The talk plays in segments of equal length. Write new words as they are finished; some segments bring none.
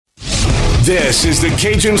This is the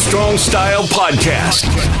Cajun Strong Style Podcast.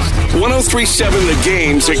 1037 The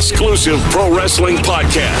Game's exclusive pro wrestling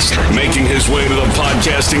podcast. Making his way to the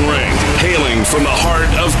podcasting ring. Hailing from the heart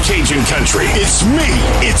of Cajun country. It's me.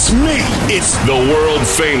 It's the world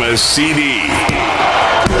famous CD.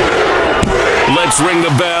 Let's ring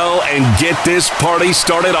the bell and get this party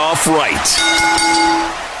started off right.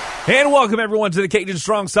 And welcome, everyone, to the Cajun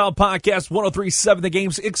Strong Style Podcast, 1037 The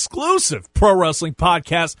Game's exclusive pro wrestling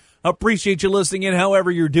podcast. Appreciate you listening in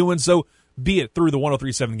however you're doing so, be it through the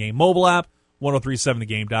 1037 The Game mobile app,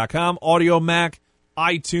 1037thegame.com, Audio Mac,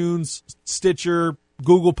 iTunes, Stitcher,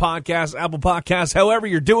 Google Podcasts, Apple Podcasts, however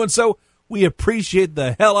you're doing so. We appreciate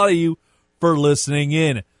the hell out of you for listening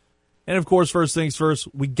in. And, of course, first things first,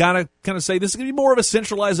 we got to kind of say this is going to be more of a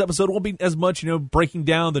centralized episode. It won't be as much, breaking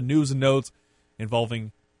down the news and notes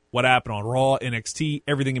involving what happened on Raw, NXT,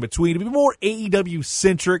 everything in between. It'll be more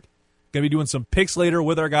AEW-centric. Going to be doing some picks later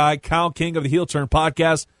with our guy, Kyle King of the Heel Turn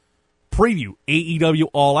Podcast. Preview AEW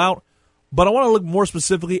All Out. But I want to look more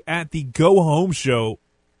specifically at the Go Home show,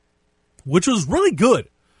 which was really good.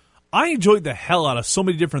 I enjoyed the hell out of so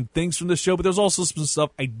many different things from this show, but there's also some stuff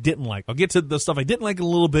I didn't like. I'll get to the stuff I didn't like in a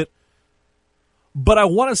little bit. But I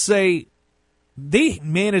want to say they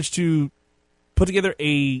managed to put together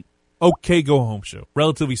a okay Go Home show,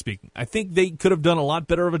 relatively speaking. I think they could have done a lot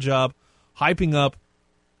better of a job hyping up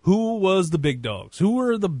who was the big dogs, who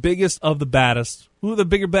were the biggest of the baddest, who were the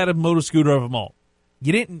bigger, baddest motor scooter of them all.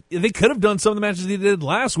 They could have done some of the matches they did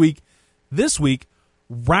last week, this week,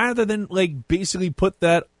 rather than basically put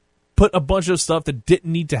a bunch of stuff that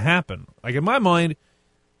didn't need to happen. Like in my mind,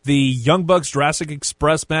 the Young Bucks Jurassic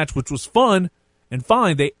Express match, which was fun and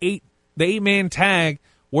fine, the 8-man tag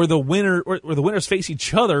where the winners face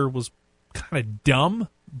each other was kind of dumb,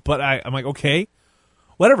 but I'm like, okay,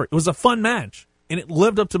 whatever. It was a fun match, and it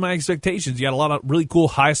lived up to my expectations. You had a lot of really cool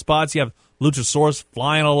high spots. You have Luchasaurus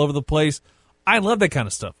flying all over the place. I love that kind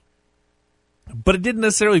of stuff. But it didn't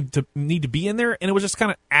necessarily need to be in there, and it was just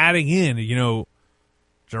kind of adding in,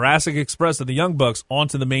 Jurassic Express and the Young Bucks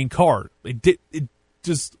onto the main card.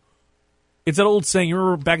 It's that old saying. You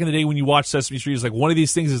remember back in the day when you watched Sesame Street, it's like one of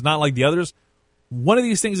these things is not like the others. One of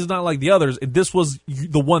these things is not like the others, and this was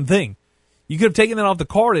the one thing. You could have taken that off the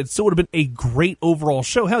card. It still would have been a great overall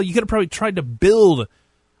show. Hell, you could have probably tried to build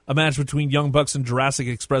a match between Young Bucks and Jurassic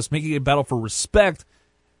Express, making it a battle for respect.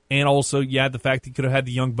 And also, the fact that you could have had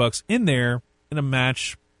the Young Bucks in there in a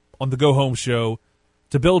match on the Go Home show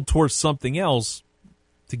to build towards something else,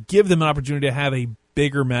 to give them an opportunity to have a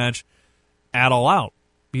bigger match at All Out.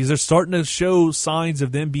 Because they're starting to show signs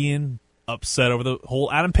of them being upset over the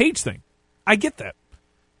whole Adam Page thing. I get that.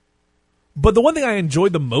 But the one thing I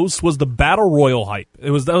enjoyed the most was the Battle Royal hype.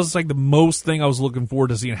 That was like the most thing I was looking forward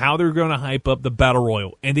to seeing, how they were going to hype up the Battle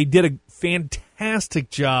Royal. And they did a fantastic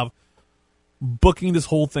job booking this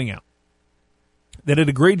whole thing out. They did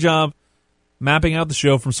a great job mapping out the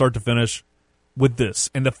show from start to finish with this.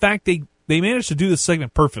 And the fact they managed to do this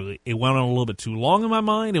segment perfectly. It went on a little bit too long in my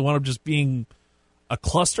mind. It wound up just being a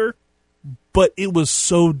cluster. But it was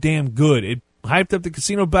so damn good. It hyped up the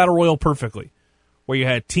Casino Battle Royal perfectly, where you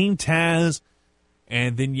had Team Taz,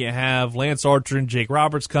 and then you have Lance Archer and Jake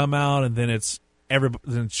Roberts come out, and then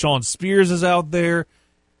then Shawn Spears is out there.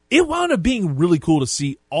 It wound up being really cool to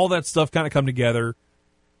see all that stuff kind of come together,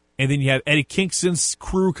 and then you have Eddie Kingston's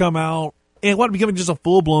crew come out, and it wound up becoming just a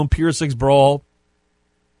full-blown Pure Six brawl.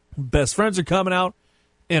 Best Friends are coming out,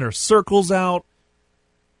 Inner Circle's out.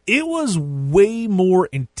 It was way more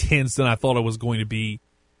intense than I thought it was going to be,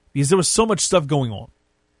 because there was so much stuff going on.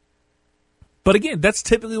 But again, that's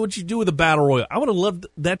typically what you do with a Battle Royal. I would have loved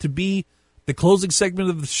that to be the closing segment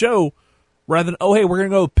of the show, rather than, hey, we're going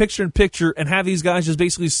to go picture-in-picture and have these guys just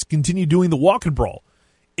basically continue doing the walk and brawl.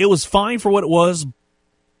 It was fine for what it was,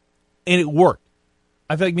 and it worked.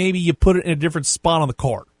 I feel like maybe you put it in a different spot on the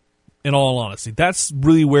card, in all honesty. That's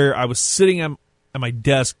really where I was sitting at my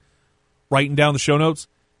desk writing down the show notes,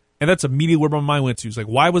 and that's immediately where my mind went to. It's like,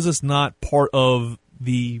 why was this not part of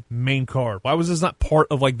the main card? Why was this not part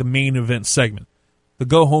of the main event segment, the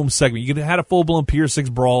Go Home segment? You could have had a full-blown Pier 6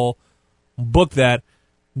 brawl, book that,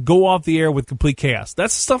 go off the air with complete chaos.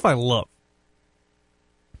 That's the stuff I love.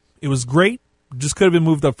 It was great. Just could have been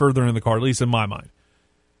moved up further in the card, at least in my mind.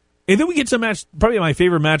 And then we get to a match, probably my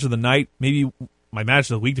favorite match of the night, maybe my match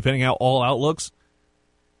of the week, depending how All Out looks,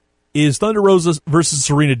 is Thunder Rosa versus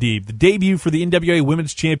Serena Deeb, the debut for the NWA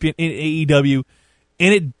Women's Champion in AEW,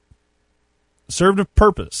 and it served a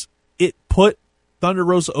purpose. It put Thunder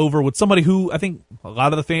Rosa over with somebody who I think a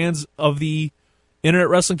lot of the fans of the internet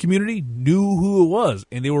wrestling community knew who it was,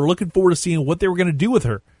 and they were looking forward to seeing what they were going to do with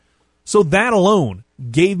her. So that alone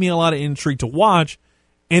gave me a lot of intrigue to watch,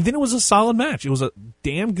 And then it was a solid match. It was a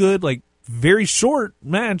damn good, like, very short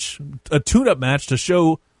match, a tune-up match to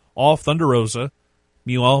show off Thunder Rosa.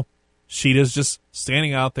 Meanwhile, Sheeta's just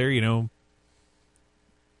standing out there,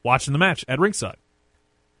 watching the match at ringside.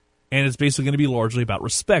 And it's basically going to be largely about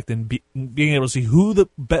respect and being able to see who the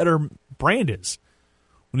better brand is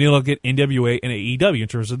when you look at NWA and AEW in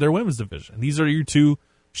terms of their women's division. These are your two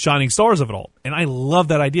shining stars of it all. And I love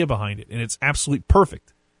that idea behind it, and it's absolutely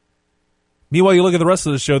perfect. Meanwhile, you look at the rest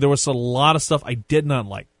of the show, there was a lot of stuff I did not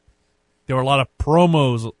like. There were a lot of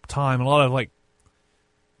promos time, a lot of like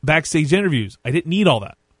backstage interviews. I didn't need all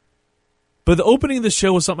that. But the opening of the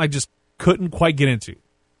show was something I just couldn't quite get into.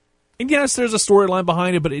 And yes, there's a storyline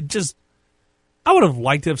behind it, but I would have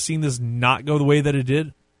liked to have seen this not go the way that it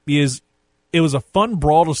did, because it was a fun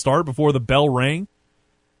brawl to start before the bell rang.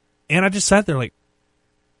 And I just sat there like,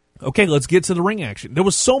 okay, let's get to the ring action. There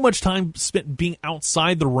was so much time spent being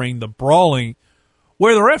outside the ring, the brawling,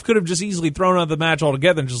 where the ref could have just easily thrown out the match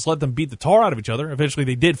altogether and just let them beat the tar out of each other. Eventually,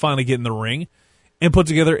 they did finally get in the ring and put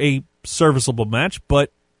together a serviceable match.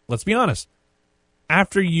 But let's be honest.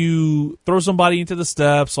 After you throw somebody into the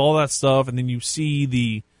steps, all that stuff, and then you see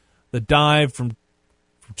the dive from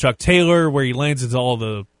Chuck Taylor where he lands into all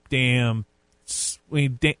the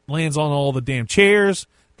lands on all the damn chairs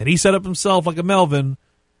that he set up himself like a Melvin,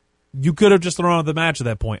 you could have just thrown out the match at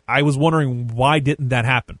that point. I was wondering, why didn't that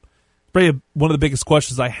happen? Probably one of the biggest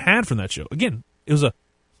questions I had from that show. Again, it was a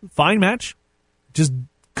fine match. Just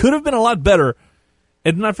could have been a lot better,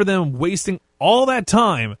 if not for them wasting all that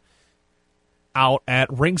time out at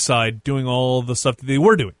ringside doing all the stuff that they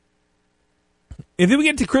were doing. And then we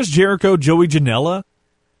get to Chris Jericho, Joey Janela.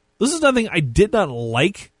 This is nothing I did not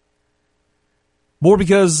like. More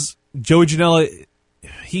because Joey Janela,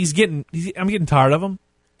 I'm getting tired of him.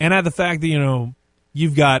 And at the fact that,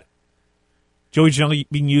 you've got Joey Janela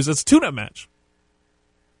being used as a tune-up match.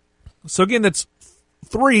 So again, that's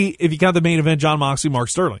 3 if you count the main event, Jon Moxley, Mark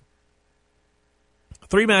Sterling.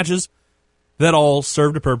 3 matches that all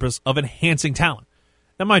served a purpose of enhancing talent.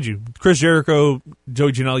 Now, mind you, Chris Jericho,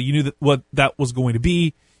 Joey Janela, you knew what that was going to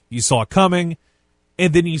be. You saw it coming.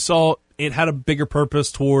 And then you saw it had a bigger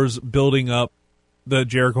purpose towards building up the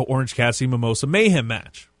Jericho Orange Cassidy Mimosa Mayhem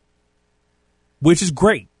match, which is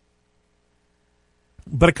great.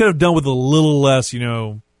 But I could have done with a little less,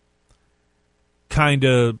 kind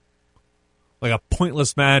of like a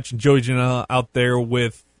pointless match, and Joey Janela out there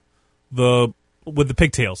with the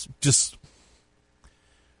pigtails. Just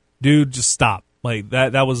stop. Like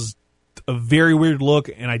that was a very weird look,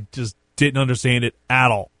 and I just didn't understand it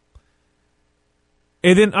at all.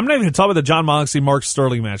 And then I'm not even going to talk about the Jon Moxley Mark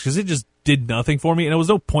Sterling match, because it just did nothing for me, and there was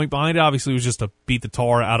no point behind it. Obviously, it was just to beat the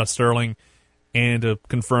tar out of Sterling and to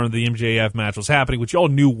confirm the MJF match was happening, which you all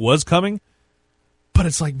knew was coming. But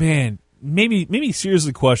it's like, man, maybe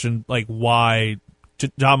seriously question like why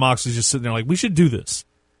Jon Moxley's just sitting there like, we should do this.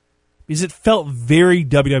 Because it felt very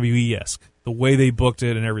WWE-esque, the way they booked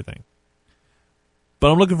it and everything.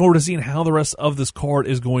 But I'm looking forward to seeing how the rest of this card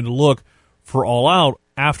is going to look for All Out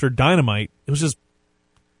after Dynamite. It was just,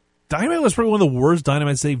 Dynamite was probably one of the worst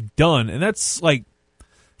Dynamites they've done. And that's like,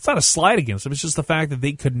 it's not a slight against them. It's just the fact that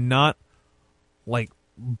they could not like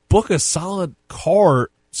book a solid card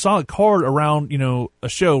around, a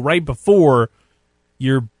show right before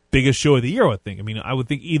your biggest show of the year, I would think. I mean, I would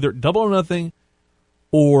think either Double or Nothing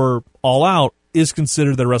or All Out is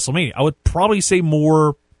considered their WrestleMania. I would probably say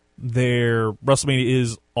more their WrestleMania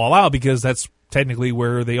is All Out, because that's technically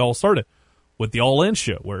where they all started, with the All In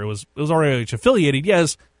show, where it was already affiliated,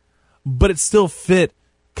 yes, but it still fit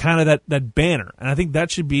kind of that banner. And I think that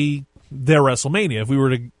should be their WrestleMania if we were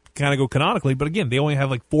to kind of go canonically. But again, they only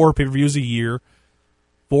have like 4 pay-per-views a year,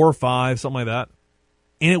 4 or 5, something like that.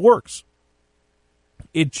 And it works.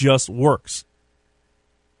 It just works.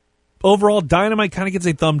 Overall, Dynamite kind of gets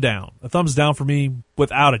a thumb down. A thumbs down for me,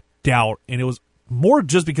 without a doubt. And it was more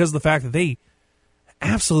just because of the fact that they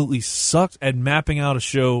absolutely sucked at mapping out a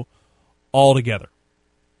show altogether.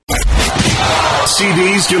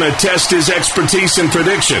 CD's going to test his expertise and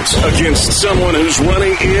predictions against someone who's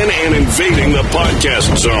running in and invading the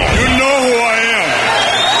podcast zone. You know who I am,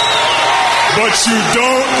 but you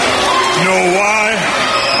don't know why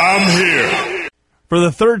I'm here. For the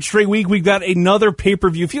 3rd straight week, we've got another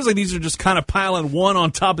pay-per-view. Feels like these are just kind of piling one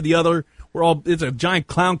on top of the other. It's a giant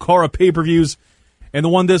clown car of pay-per-views. And the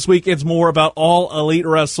one this week, it's more about All Elite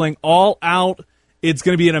Wrestling, All Out. It's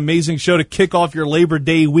going to be an amazing show to kick off your Labor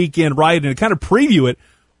Day weekend, right? And to kind of preview it,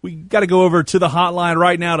 we got to go over to the hotline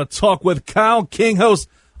right now to talk with Kyle King, host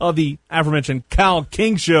of the aforementioned Kyle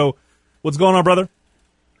King Show. What's going on, brother?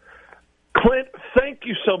 Clint, thank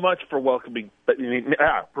you so much for welcoming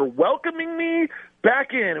me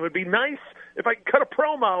back in. It would be nice if I could cut a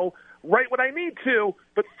promo right when I need to,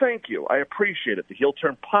 but thank you. I appreciate it. The Heel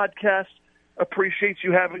Turn Podcast appreciates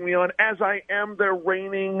you having me on, as I am their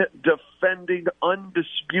reigning, defending,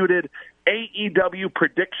 undisputed AEW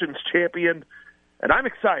predictions champion, and I'm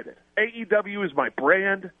excited. AEW is my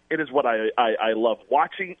brand. It is what I love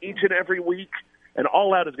watching each and every week, and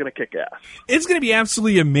All Out is going to kick ass. It's going to be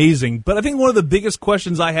absolutely amazing, but I think one of the biggest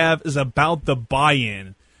questions I have is about the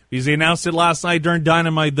buy-in. Because they announced it last night during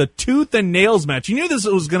Dynamite, the tooth and nails match. You knew this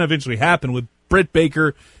was going to eventually happen with Britt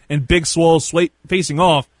Baker and Big Swole facing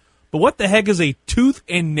off. But what the heck is a tooth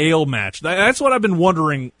and nail match? That's what I've been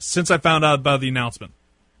wondering since I found out about the announcement.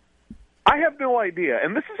 I have no idea.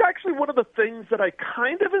 And this is actually one of the things that I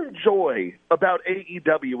kind of enjoy about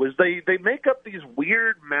AEW is they make up these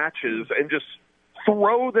weird matches and just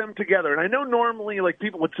throw them together. And I know normally like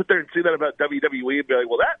people would sit there and say that about WWE and be like,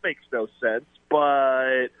 well, that makes no sense.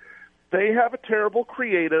 But they have a terrible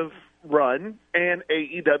creative run, and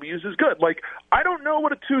AEW's is good. Like, I don't know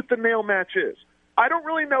what a tooth and nail match is. I don't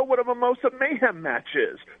really know what a Mimosa Mayhem match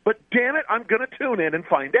is. But damn it, I'm going to tune in and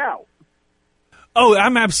find out. Oh,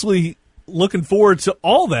 I'm absolutely looking forward to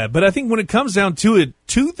all that. But I think when it comes down to it,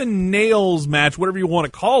 tooth and nails match, whatever you want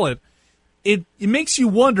to call it, it makes you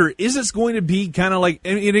wonder, is this going to be kind of like,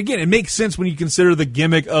 and again, it makes sense when you consider the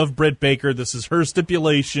gimmick of Britt Baker. This is her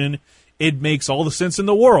stipulation. It makes all the sense in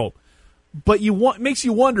the world. But makes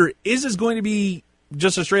you wonder, is this going to be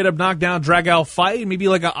just a straight-up knockdown, drag-out fight? Maybe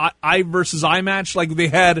like a I versus I match like they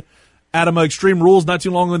had at Extreme Rules not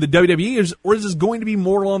too long ago in the WWE? Or is this going to be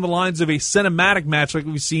more along the lines of a cinematic match like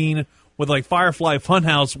we've seen with like Firefly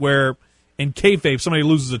Funhouse where in kayfabe somebody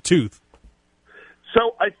loses a tooth?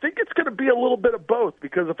 So I think it's going to be a little bit of both,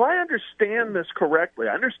 because if I understand this correctly,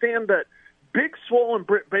 I understand that Big Swole and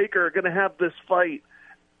Britt Baker are going to have this fight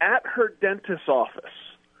at her dentist's office.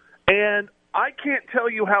 And I can't tell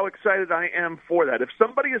you how excited I am for that. If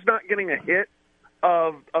somebody is not getting a hit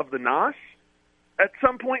of the NOS at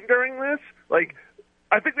some point during this, like,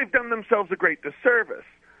 I think they've done themselves a great disservice.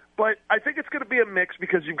 But I think it's going to be a mix,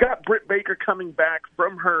 because you've got Britt Baker coming back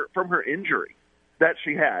from her injury that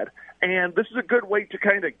she had. And this is a good way to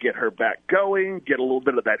kind of get her back going, get a little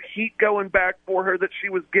bit of that heat going back for her that she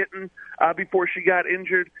was getting before she got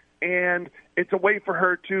injured. And it's a way for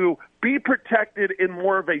her to be protected in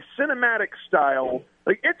more of a cinematic style.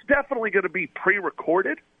 Like, it's definitely going to be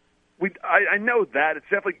pre-recorded. I know that. It's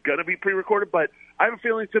definitely going to be pre-recorded, but I have a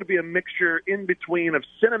feeling it's going to be a mixture in between of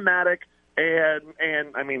cinematic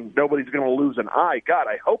and I mean, nobody's going to lose an eye. God,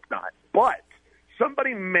 I hope not. But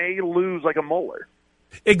somebody may lose, like, a molar.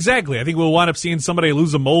 Exactly. I think we'll wind up seeing somebody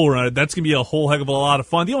lose a molar on it. That's going to be a whole heck of a lot of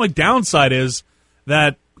fun. The only downside is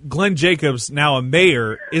that Glenn Jacobs, now a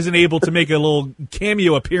mayor, isn't able to make a little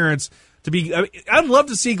cameo appearance to be. I'd love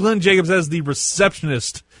to see Glenn Jacobs as the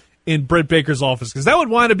receptionist in Britt Baker's office, because that would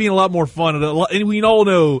wind up being a lot more fun. And we all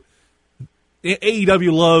know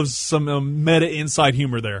AEW loves some meta inside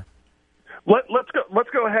humor there. Let's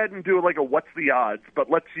go ahead and do like a what's the odds, but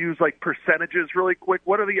let's use like percentages really quick.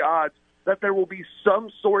 What are the odds that there will be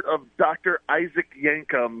some sort of Dr. Isaac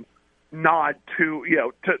Yankem nod to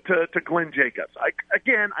Glenn Jacobs?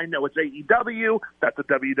 I know it's AEW, that's a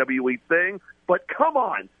WWE thing, but come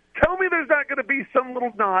on, tell me there's not going to be some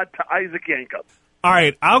little nod to Isaac Yankem. All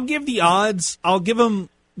right, I'll give the odds. I'll give them,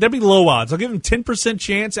 there'll be low odds. I'll give them 10%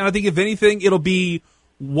 chance, and I think if anything, it'll be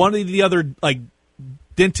one of the other, like,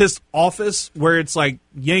 dentist office where it's like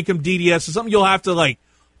Yankem DDS or something. You'll have to, like,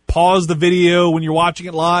 pause the video when you're watching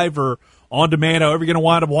it live or on demand, however you're going to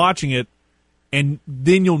wind up watching it, and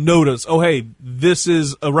then you'll notice, oh, hey, this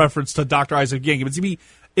is a reference to Dr. Isaac Yankem. It's gonna be,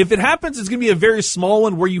 if it happens, it's going to be a very small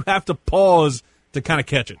one where you have to pause to kind of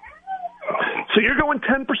catch it. So you're going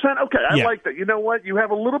 10%? Okay, I like that. You know what? You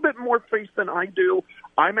have a little bit more faith than I do.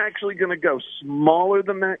 I'm actually going to go smaller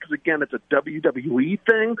than that because, again, it's a WWE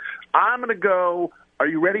thing. I'm going to go, are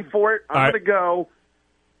you ready for it? I'm going to go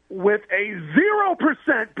with a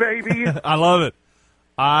 0%, baby. I love it.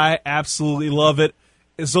 I absolutely love it.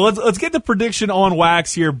 So let's get the prediction on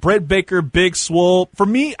wax here. Britt Baker, Big Swole. For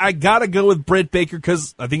me, I got to go with Britt Baker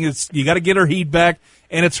because I think you got to get her heat back,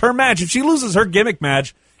 and it's her match. If she loses her gimmick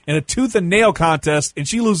match in a tooth and nail contest and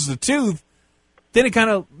she loses a tooth, then it kind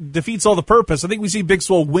of defeats all the purpose. I think we see Big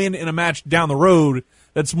Swole win in a match down the road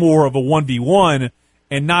that's more of a 1v1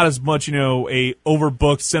 and not as much, a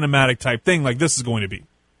overbooked cinematic type thing like this is going to be.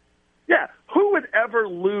 Yeah, who would ever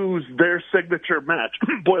lose their signature match?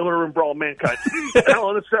 Boiler Room Brawl, Mankind, Hell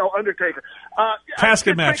in a Cell, Undertaker.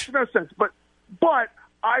 Casket match. It makes no sense, but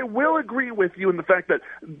I will agree with you in the fact that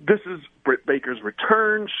this is Britt Baker's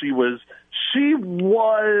return. She was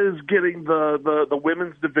getting the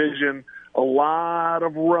women's division a lot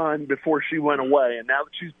of run before she went away. And now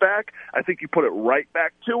that she's back, I think you put it right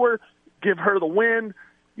back to her, give her the win.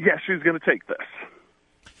 Yes, she's going to take this.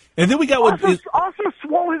 And then we got also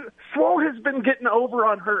Swole has been getting over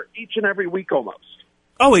on her each and every week almost.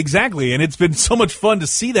 Oh, exactly. And it's been so much fun to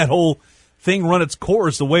see that whole thing run its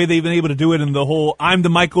course, the way they've been able to do it in the whole I'm the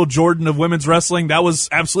Michael Jordan of women's wrestling. That was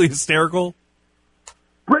absolutely hysterical.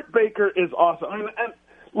 Britt Baker is awesome. I mean, and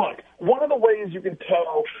look, one of the ways you can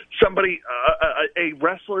tell somebody, a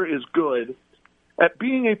wrestler is good at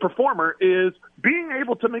being a performer is being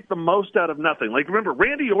able to make the most out of nothing. Like, remember,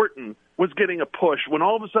 Randy Orton was getting a push when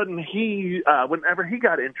all of a sudden whenever he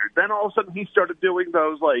got injured, then all of a sudden he started doing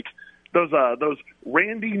those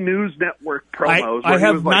Randy News Network promos. I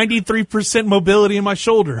have 93% mobility in my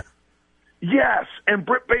shoulder. Yes, and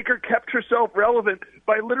Britt Baker kept herself relevant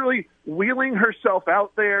by literally wheeling herself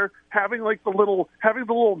out there, having the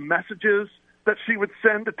little messages that she would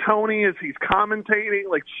send to Tony as he's commentating.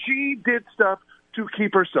 Like, she did stuff to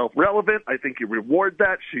keep herself relevant. I think you reward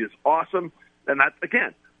that. She is awesome. And that's,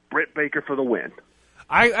 again, Britt Baker for the win.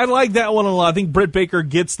 I like that one a lot. I think Britt Baker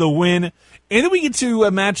gets the win. And then we get to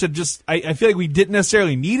a match that just, I feel like we didn't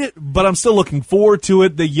necessarily need it, but I'm still looking forward to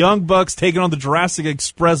it. The Young Bucks taking on the Jurassic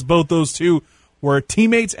Express. Both those two were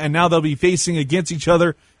teammates, and now they'll be facing against each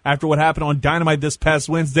other after what happened on Dynamite this past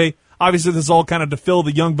Wednesday. Obviously, this is all kind of to fill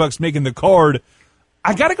the Young Bucks making the card.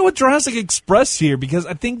 I got to go with Jurassic Express here because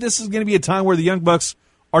I think this is going to be a time where the Young Bucks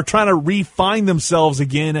are trying to refine themselves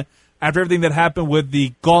again after everything that happened with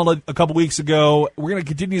the Gauntlet a couple weeks ago. We're going to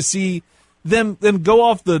continue to see them go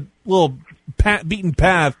off the little beaten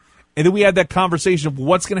path, and then we had that conversation of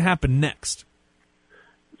what's going to happen next.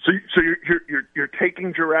 So you're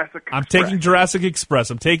taking Jurassic Express. I'm taking Jurassic Express.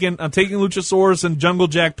 I'm taking Luchasaurus and Jungle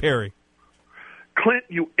Jack Perry. Clint,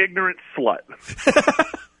 you ignorant slut.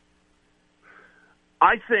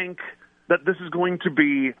 I think that this is going to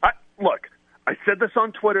be look, I said this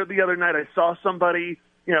on Twitter the other night. I saw somebody,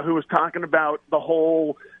 who was talking about the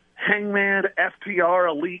whole Hangman FTR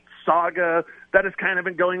Elite saga that has kind of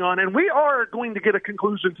been going on, and we are going to get a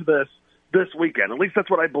conclusion to this weekend. At least that's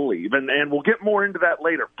what I believe, and we'll get more into that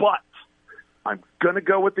later. But I'm going to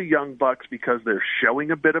go with the Young Bucks because they're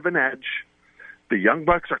showing a bit of an edge. The Young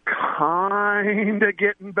Bucks are kind of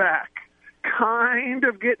getting back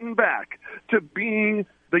to being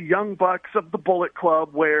the Young Bucks of the Bullet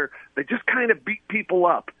Club, where they just kind of beat people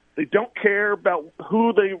up. They don't care about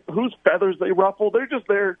whose feathers they ruffle. They're just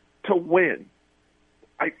there to win.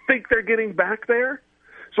 I think they're getting back there,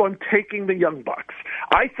 so I'm taking the Young Bucks.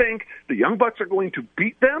 I think the Young Bucks are going to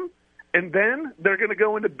beat them, and then they're going to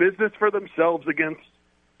go into business for themselves against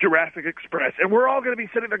Jurassic Express. And we're all going to be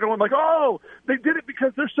sitting there going like, oh, they did it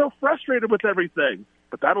because they're so frustrated with everything.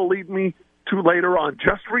 But that'll lead me to later on.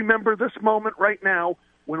 Just remember this moment right now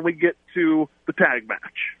when we get to the tag match.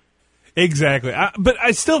 Exactly. But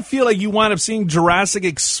I still feel like you wind up seeing Jurassic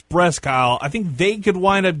Express, Kyle. I think they could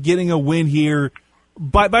wind up getting a win here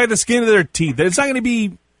by the skin of their teeth. It's not going to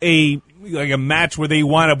be a match where they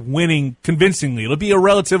wind up winning convincingly. It'll be a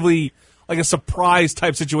relatively like a surprise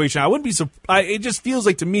type situation. I wouldn't be surprised. It just feels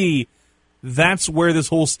like to me that's where this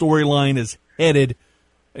whole storyline is headed,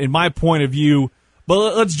 in my point of view.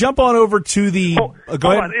 But let's jump on over to the.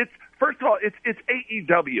 Go ahead. First of all, it's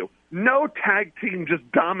AEW. No tag team just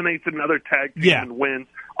dominates another tag team and wins,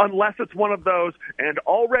 unless it's one of those and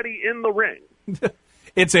already in the ring.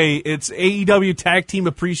 It's AEW tag team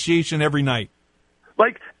appreciation every night.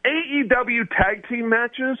 Like, AEW tag team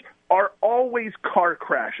matches are always car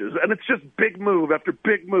crashes, and it's just big move after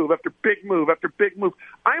big move after big move after big move.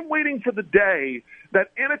 I'm waiting for the day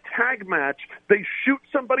that in a tag match, they shoot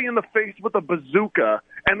somebody in the face with a bazooka,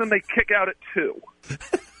 and then they kick out at 2.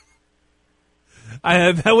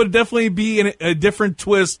 That would definitely be a different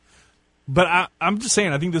twist, but I'm just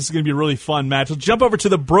saying I think this is going to be a really fun match. Let's jump over to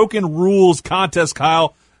the Broken Rules contest,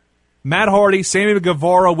 Kyle. Matt Hardy, Sammy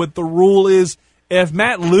Guevara with the rule is if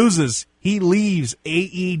Matt loses, he leaves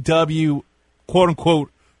AEW,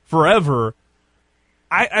 quote-unquote, forever.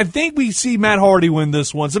 I think we see Matt Hardy win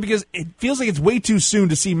this one, so because it feels like it's way too soon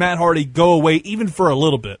to see Matt Hardy go away, even for a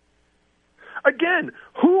little bit. Again,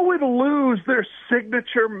 who would lose their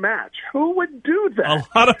signature match? Who would do that? A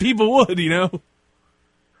lot of people would,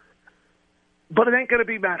 But it ain't going to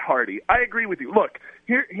be Matt Hardy. I agree with you. Look,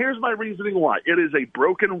 here's my reasoning why. It is a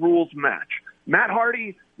Broken Rules match. Matt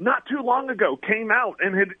Hardy, not too long ago, came out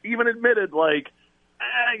and had even admitted,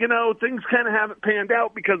 things kind of haven't panned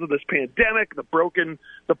out because of this pandemic. The broken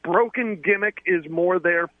gimmick is more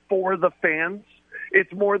there for the fans.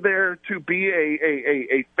 It's more there to be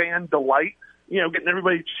a fan delight. Getting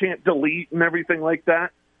everybody to chant delete and everything like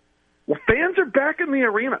that. Well, fans are back in the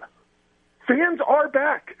arena. fans are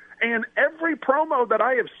back. And every promo that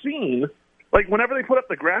I have seen, like whenever they put up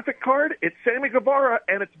the graphic card, it's Sammy Guevara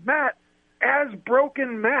and it's Matt as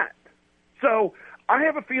Broken Matt. So I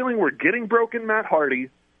have a feeling we're getting Broken Matt Hardy,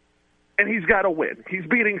 and he's got to win. He's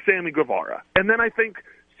beating Sammy Guevara. And then I think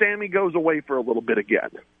Sammy goes away for a little bit again.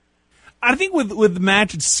 I think with the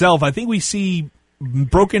match itself, I think we see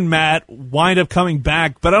Broken Matt wind up coming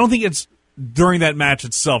back, but I don't think it's during that match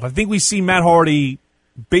itself. I think we see Matt Hardy,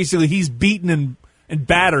 basically he's beaten and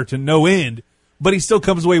battered to no end, but he still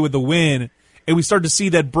comes away with the win, and we start to see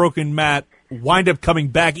that Broken Matt wind up coming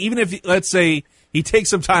back, even if, let's say, he takes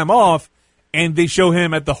some time off, and they show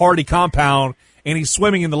him at the Hardy compound, and he's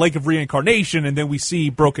swimming in the Lake of Reincarnation, and then we see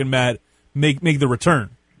Broken Matt make the return.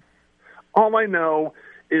 All I know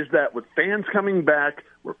is that with fans coming back,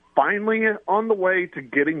 we're finally on the way to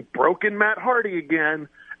getting Broken Matt Hardy again,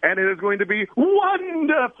 and it is going to be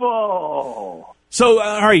wonderful. So,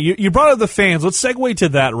 all right, you brought up the fans. Let's segue to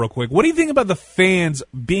that real quick. What do you think about the fans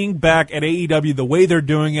being back at AEW, the way they're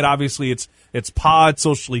doing it? Obviously, it's pod,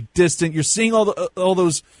 socially distant. You're seeing all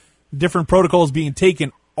those different protocols being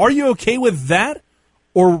taken. Are you okay with that,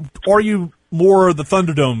 or are you more the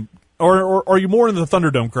Thunderdome, or are you more in the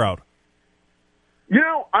Thunderdome crowd? You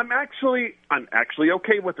know, I'm actually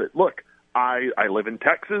okay with it. Look, I live in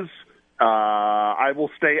Texas. I will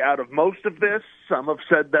stay out of most of this. Some have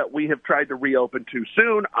said that we have tried to reopen too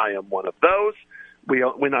soon. I am one of those. We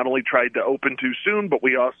not only tried to open too soon, but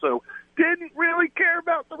we also didn't really care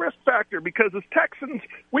about the risk factor because as Texans,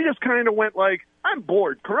 we just kind of went like, I'm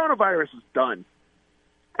bored. Coronavirus is done.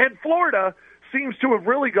 And Florida seems to have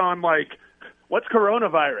really gone like, what's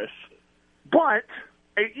coronavirus? But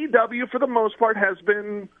AEW, for the most part, has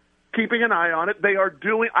been keeping an eye on it. They are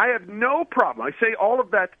doing – I have no problem. I say all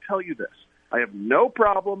of that to tell you this. I have no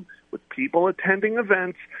problem with people attending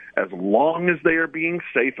events as long as they are being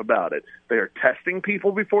safe about it. They are testing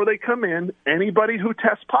people before they come in. Anybody who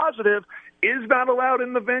tests positive is not allowed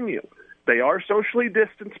in the venue. They are socially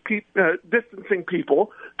distancing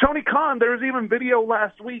people. Tony Khan, there was even video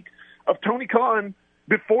last week of Tony Khan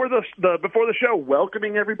before the show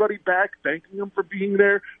welcoming everybody back, thanking them for being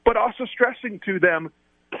there, but also stressing to them,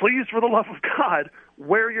 please, for the love of God,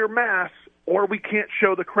 wear your mask or we can't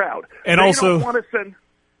show the crowd. And they also, don't want to send...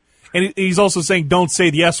 and he's also saying don't say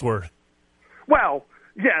the S word. Well,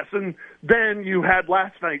 yes, and then you had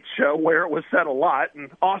last night's show where it was said a lot,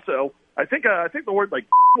 and also I think the word like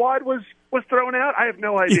wad was thrown out. I have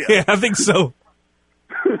no idea. Yeah, I think so.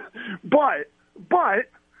 but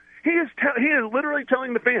he is literally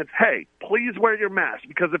telling the fans, hey, please wear your mask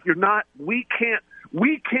because if you're not, we can't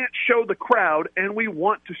show the crowd, and we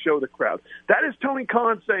want to show the crowd. That is Tony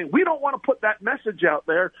Khan saying, we don't want to put that message out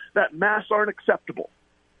there that masks aren't acceptable.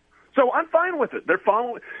 So I'm fine with it.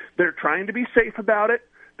 They're trying to be safe about it.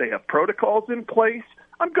 They have protocols in place.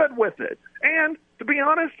 I'm good with it. And to be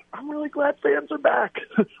honest, I'm really glad fans are back.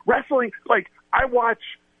 Wrestling, like I watch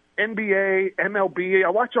NBA, MLB, I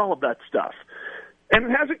watch all of that stuff. And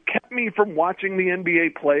it hasn't kept me from watching the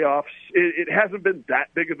NBA playoffs. It hasn't been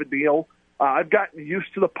that big of a deal. I've gotten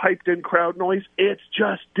used to the piped-in crowd noise. It's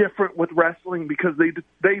just different with wrestling because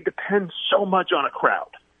they depend so much on a crowd.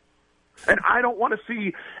 And I don't want to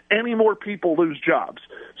see any more people lose jobs.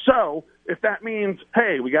 So if that means,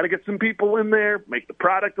 hey, we got to get some people in there, make the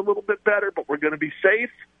product a little bit better, but we're going to be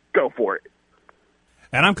safe, go for it.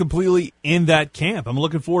 And I'm completely in that camp. I'm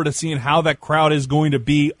looking forward to seeing how that crowd is going to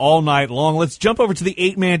be all night long. Let's jump over to the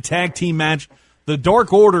 8-man tag team match. The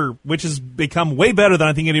Dark Order, which has become way better than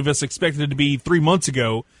I think any of us expected it to be 3 months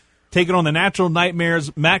ago, taking on the Natural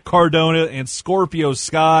Nightmares, Matt Cardona, and Scorpio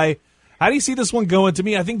Sky. How do you see this one going? To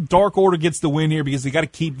me, I think Dark Order gets the win here because they got to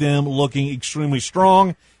keep them looking extremely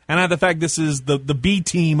strong. And I have the fact this is the B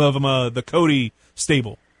team of the Cody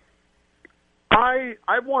stable.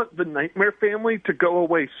 I want the Nightmare family to go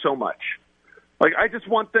away so much. Like, I just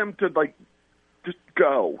want them to, like, just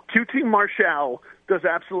go. QT Marshall does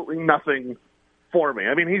absolutely nothing for me.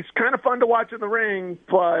 I mean, he's kind of fun to watch in the ring,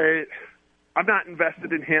 but I'm not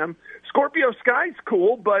invested in him. Scorpio Sky's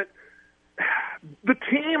cool, but the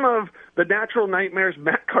team of the Natural Nightmares,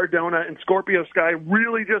 Matt Cardona, and Scorpio Sky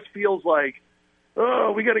really just feels like,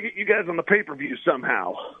 oh, we got to get you guys on the pay-per-view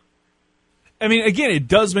somehow. I mean, again, it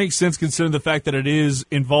does make sense considering the fact that it is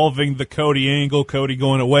involving the Cody angle, Cody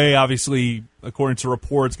going away. Obviously, according to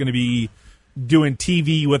reports, going to be doing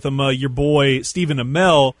TV with him, your boy Stephen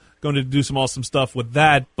Amell, going to do some awesome stuff with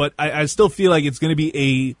that. But I still feel like it's going to be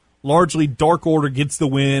a largely Dark Order gets the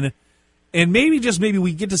win. And maybe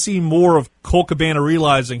we get to see more of Colt Cabana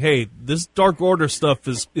realizing, hey, this Dark Order stuff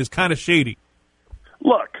is kind of shady.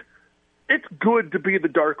 Look, it's good to be the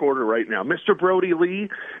Dark Order right now. Mr. Brody Lee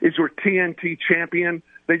is your TNT champion.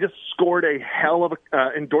 They just scored a hell of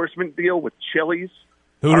a endorsement deal with Chili's.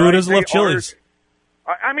 Who doesn't love Chili's?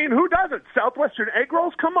 I mean, who doesn't? Southwestern egg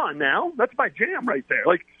rolls? Come on now. That's my jam right there.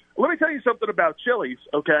 Like, let me tell you something about Chili's,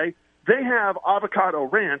 okay? They have avocado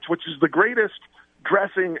ranch, which is the greatest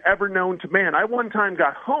dressing ever known to man. I one time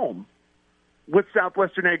got home with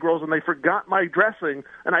Southwestern egg rolls, and they forgot my dressing,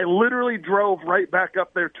 and I literally drove right back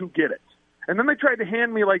up there to get it. And then they tried to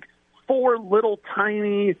hand me, like, 4 little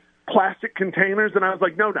tiny plastic containers, and I was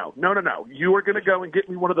like, no. You are going to go and get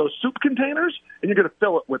me one of those soup containers, and you're going to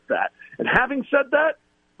fill it with that. And having said that,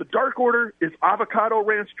 the Dark Order is avocado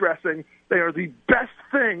ranch dressing. They are the best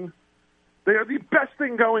thing. They are the best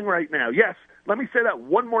thing going right now. Yes, let me say that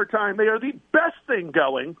one more time. They are the best thing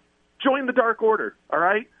going. Join the Dark Order, all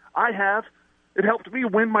right? I have. It helped me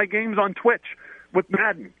win my games on Twitch with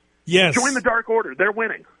Madden. Yes. Join the Dark Order. They're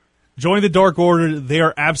winning. Join the Dark Order. They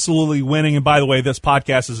are absolutely winning. And by the way, this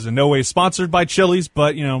podcast is in no way sponsored by Chili's,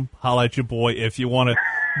 but, holla at your boy if you want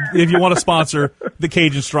to sponsor the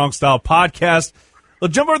Cajun Strong Style podcast.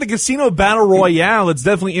 Let's jump over to the Casino Battle Royale. It's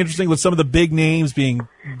definitely interesting with some of the big names being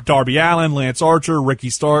Darby Allin, Lance Archer, Ricky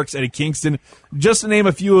Starks, Eddie Kingston, just to name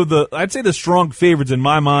a few of the strong favorites in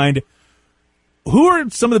my mind. Who are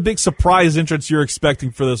some of the big surprise entrants you're expecting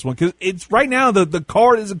for this one? Because it's right now the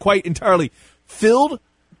card isn't quite entirely filled.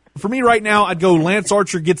 For me right now, I'd go Lance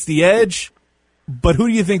Archer gets the edge, but who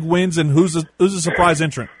do you think wins and who's a surprise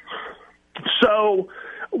entrant? So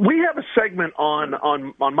we have a segment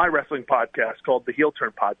on my wrestling podcast called the Heel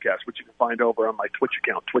Turn Podcast, which you can find over on my Twitch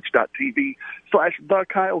account, twitch.tv/The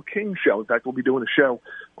Kyle King Show. In fact, we'll be doing a show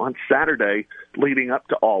on Saturday leading up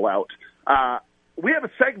to All Out. We have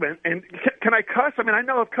a segment, and can I cuss? I mean, I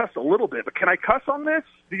know I've cussed a little bit, but can I cuss on this?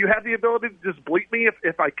 Do you have the ability to just bleep me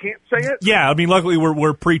if I can't say it? Yeah, I mean, luckily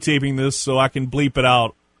we're pre-taping this, so I can bleep it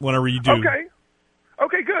out whenever you do.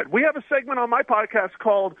 Okay, good. We have a segment on my podcast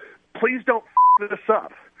called Please Don't F*** This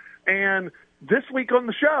Up. And this week on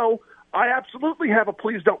the show, I absolutely have a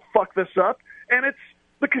Please Don't Fuck This Up, and it's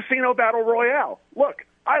the Casino Battle Royale. Look,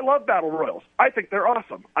 I love Battle Royals. I think they're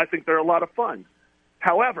awesome. I think they're a lot of fun.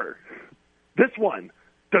 However, this one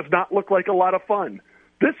does not look like a lot of fun.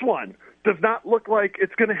 This one does not look like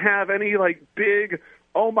it's going to have any, big,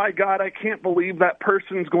 oh, my God, I can't believe that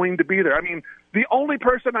person's going to be there. I mean, the only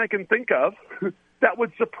person I can think of that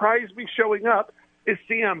would surprise me showing up is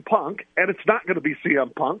CM Punk, and it's not going to be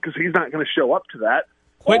CM Punk because he's not going to show up to that.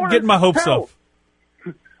 Quit getting my hopes up.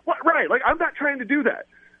 Right, I'm not trying to do that.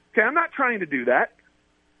 Okay, I'm not trying to do that.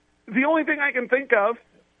 The only thing I can think of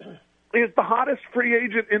is the hottest free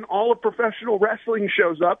agent in all of professional wrestling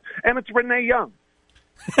shows up, and it's Renee Young.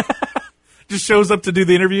 Just shows up to do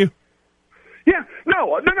the interview? Yeah,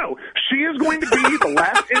 no. She is going to be the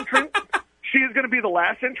last entrant. She is going to be the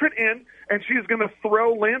last entrant in, and she is going to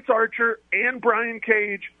throw Lance Archer and Brian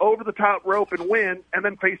Cage over the top rope and win, and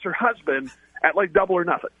then face her husband at Double or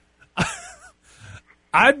Nothing.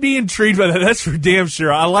 I'd be intrigued by that. That's for damn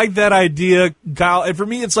sure. I like that idea, Kyle. And for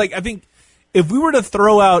me, it's I think if we were to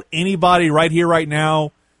throw out anybody right here, right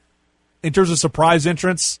now, in terms of surprise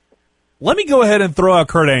entrants, let me go ahead and throw out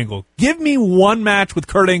Kurt Angle. Give me one match with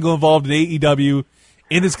Kurt Angle involved in AEW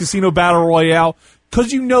in this Casino Battle Royale,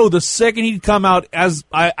 because the second he'd come out,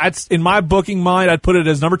 in my booking mind, I'd put it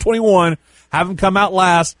as number 21, have him come out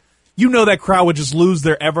last, that crowd would just lose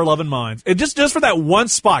their ever-loving minds. And just for that one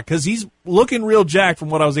spot, because he's looking real jacked from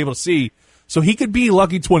what I was able to see, so he could be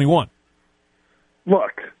lucky 21.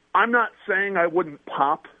 Look, I'm not saying I wouldn't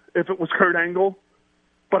pop if it was Kurt Angle,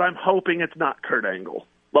 but I'm hoping it's not Kurt Angle.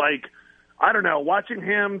 I don't know, watching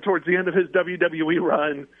him towards the end of his WWE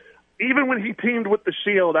run, even when he teamed with The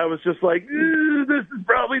Shield, I was just like, this is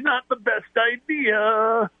probably not the best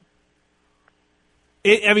idea.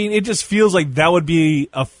 It just feels like that would be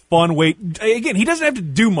a fun way. Again, he doesn't have to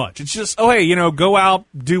do much. It's just, go out,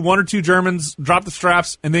 do 1 or 2 Germans, drop the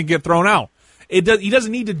straps, and then get thrown out. He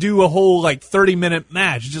doesn't need to do a whole 30-minute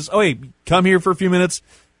match. It's just, come here for a few minutes,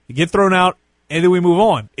 you get thrown out, and then we move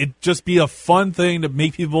on. It'd just be a fun thing to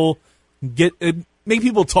make people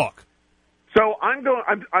talk. So I'm going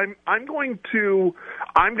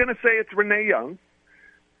to say it's Renee Young,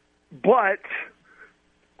 but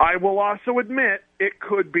I will also admit it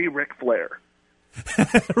could be Ric Flair.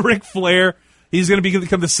 Ric Flair, he's going to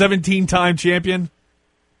become the 17-time champion.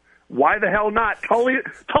 Why the hell not? Tully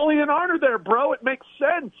and Arn are there, bro. It makes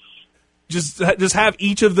sense. Just have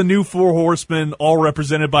each of the new 4 horsemen all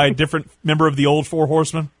represented by a different member of the old 4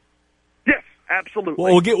 horsemen. Yes, absolutely.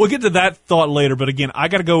 Well, we'll get to that thought later, but again, I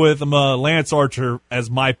got to go with Lance Archer as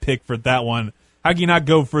my pick for that one. How can you not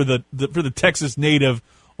go for the Texas native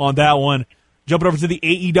on that one. Jumping over to the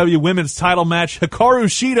AEW Women's title match, Hikaru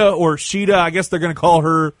Shida, or Shida, I guess they're going to call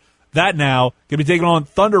her that now, going to be taking on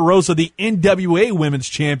Thunder Rosa, the NWA Women's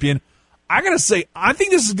Champion. I got to say, I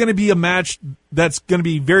think this is going to be a match that's going to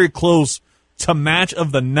be very close to match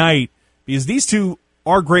of the night because these two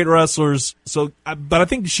are great wrestlers. So, but I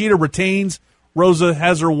think Shida retains. Rosa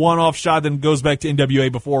has her one-off shot, then goes back to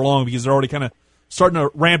NWA before long because they're already kind of starting to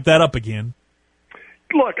ramp that up again.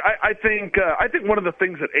 Look, I think one of the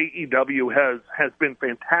things that AEW has been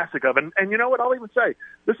fantastic of, and you know what, I'll even say,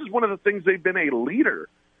 this is one of the things they've been a leader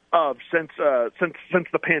of since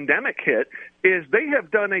the pandemic hit, is they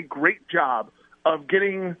have done a great job of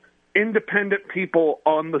getting independent people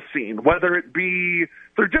on the scene, whether it be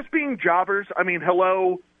they're just being jobbers. I mean,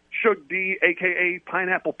 hello, Shug D, a.k.a.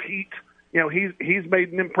 Pineapple Pete, he's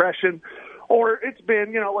made an impression. Or it's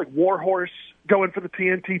been, like Warhorse going for the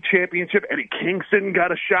TNT Championship. Eddie Kingston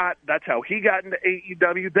got a shot. That's how he got into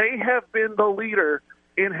AEW. They have been the leader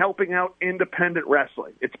in helping out independent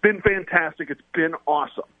wrestling. It's been fantastic. It's been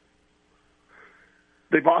awesome.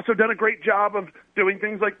 They've also done a great job of doing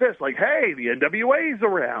things like this, like, hey, the NWA's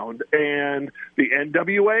around, and the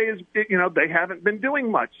NWA is, they haven't been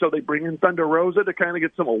doing much, so they bring in Thunder Rosa to kind of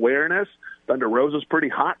get some awareness. Thunder Rosa's pretty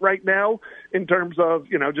hot right now in terms of,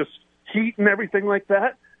 just heat and everything like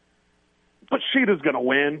that. But Shida's going to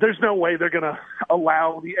win. There's no way they're going to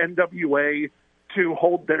allow the NWA to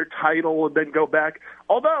hold their title and then go back.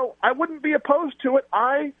 Although I wouldn't be opposed to it.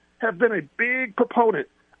 I have been a big proponent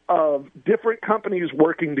of different companies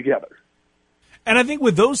working together. And I think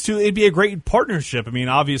with those two, it'd be a great partnership. I mean,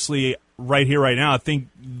 obviously, right here, right now, I think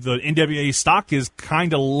the NWA stock is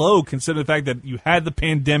kind of low considering the fact that you had the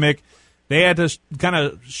pandemic. They had to kind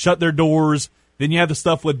of shut their doors. Then you have the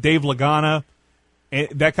stuff with Dave Lagana. And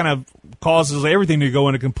that kind of causes everything to go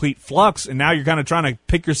into complete flux. And now you're kind of trying to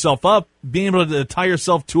pick yourself up. Being able to tie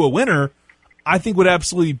yourself to a winner, I think would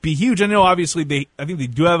absolutely be huge. I know, obviously, I think they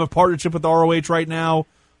do have a partnership with ROH right now.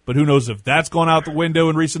 But who knows if that's gone out the window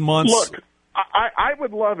in recent months. Look, I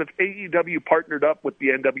would love if AEW partnered up with the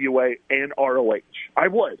NWA and ROH. I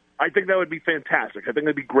would. I think that would be fantastic. I think that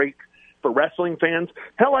would be great for wrestling fans.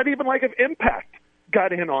 Hell, I'd even like if Impact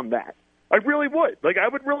got in on that. I really would. Like, I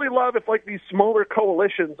would really love if, these smaller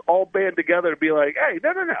coalitions all band together to be like, hey,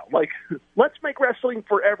 no. Let's make wrestling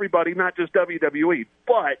for everybody, not just WWE.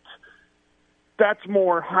 But that's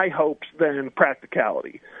more high hopes than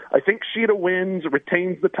practicality. I think Shida wins,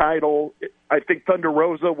 retains the title. I think Thunder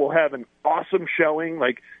Rosa will have an awesome showing.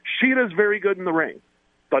 Shida's very good in the ring.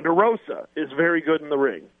 Thunder Rosa is very good in the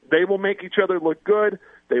ring. They will make each other look good.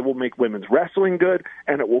 They will make women's wrestling good,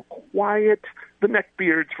 and it will quiet the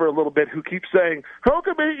neckbeards for a little bit who keep saying, how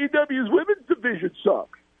come AEW's women's division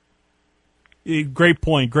sucks? Great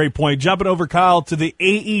point. Jumping over, Kyle, to the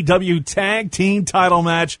AEW Tag Team title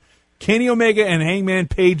match. Kenny Omega and Hangman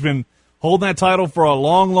Page been holding that title for a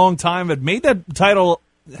long, long time. It made that title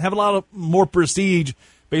have a lot of more prestige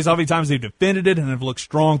based off the times they've defended it and have looked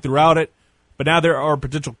strong throughout it. But now there are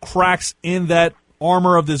potential cracks in that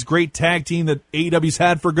armor of this great tag team that AEW's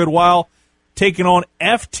had for a good while, taking on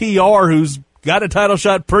FTR, who's got a title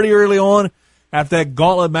shot pretty early on after that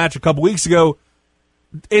gauntlet match a couple weeks ago.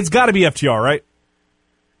 It's got to be FTR, right?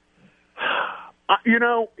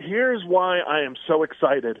 Here's why I am so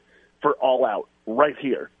excited for All Out right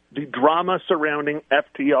here. The drama surrounding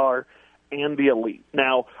FTR and the Elite.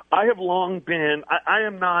 Now, I have long been, I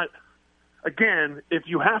am not, again, if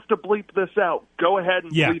you have to bleep this out, go ahead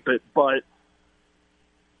and bleep it, but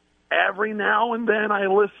every now and then I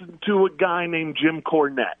listen to a guy named Jim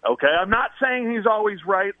Cornette, okay? I'm not saying he's always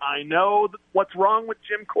right. I know what's wrong with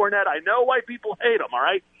Jim Cornette. I know why people hate him, all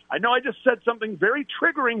right? I know I just said something very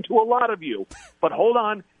triggering to a lot of you, but hold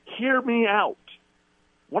on, hear me out.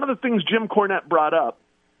 One of the things Jim Cornette brought up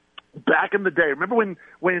back in the day, remember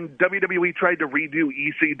when WWE tried to redo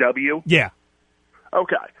ECW? Yeah.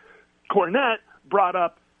 Okay. Cornette brought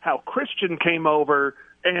up how Christian came over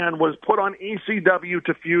and was put on ECW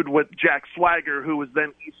to feud with Jack Swagger, who was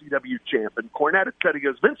then ECW champ. And Cornette had said, he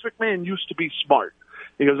goes, Vince McMahon used to be smart.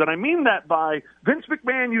 He goes, and I mean that by Vince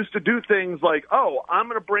McMahon used to do things like, oh, I'm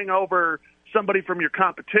going to bring over somebody from your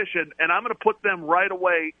competition, and I'm going to put them right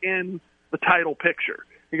away in the title picture.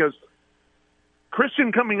 He goes,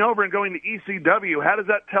 Christian coming over and going to ECW, how does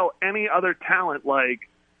that tell any other talent,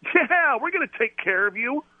 yeah, we're going to take care of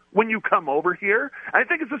you when you come over here? I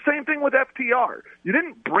think it's the same thing with FTR. You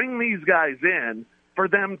didn't bring these guys in for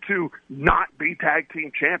them to not be tag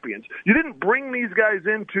team champions. You didn't bring these guys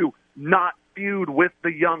in to not feud with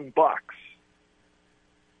the Young Bucks.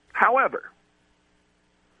 However,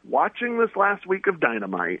 watching this last week of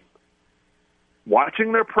Dynamite,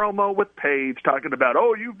 watching their promo with Paige, talking about,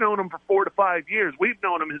 oh, you've known him for 4 to 5 years. We've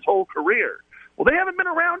known him his whole career. Well, they haven't been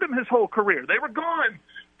around him his whole career. They were gone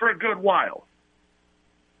for a good while.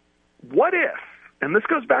 What if, and this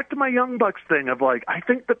goes back to my Young Bucks thing of like, I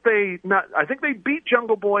think they beat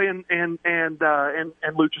Jungle Boy and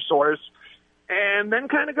Luchasaurus, and then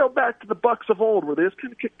kind of go back to the Bucks of old where they just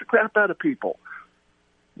kind of kick the crap out of people.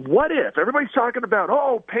 What if everybody's talking about,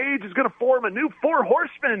 oh, Paige is going to form a new 4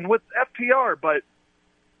 Horsemen with FTR, but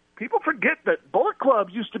people forget that Bullet Club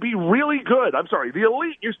used to be really good. I'm sorry, the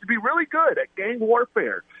Elite used to be really good at gang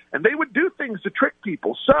warfare, and they would do things to trick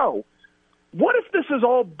people. So what if this has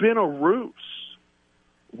all been a ruse?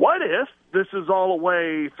 What if this is all a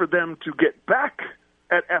way for them to get back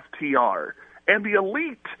at FTR, and the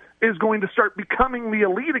Elite is going to start becoming the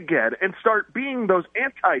Elite again and start being those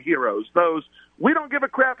anti-heroes, those, we don't give a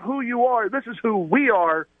crap who you are, this is who we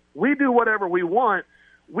are, we do whatever we want.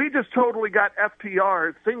 We just totally got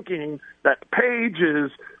FTR thinking that Paige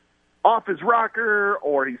is off his rocker,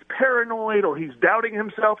 or he's paranoid, or he's doubting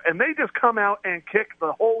himself, and they just come out and kick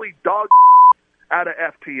the holy dog out of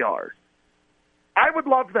FTR. I would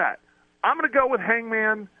love that. I'm going to go with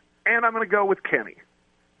Hangman, and I'm going to go with Kenny.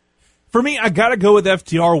 For me, I got to go with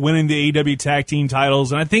FTR winning the AEW Tag Team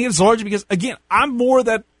titles, and I think it's largely because, again, I'm more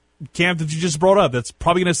that camp that you just brought up that's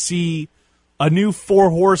probably going to see a new 4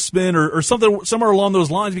 Horsemen or something somewhere along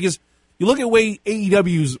those lines, because you look at the way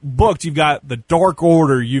AEW's booked, you've got the Dark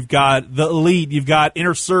Order, you've got the Elite, you've got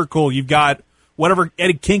Inner Circle, you've got whatever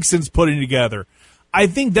Eddie Kingston's putting together. I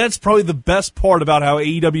think that's probably the best part about how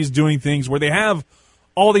AEW is doing things, where they have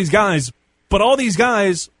all these guys, but all these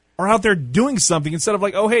guys are out there doing something instead of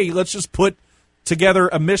like, oh, hey, let's just put together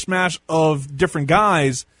a mishmash of different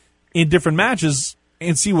guys in different matches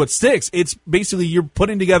and see what sticks. It's basically you're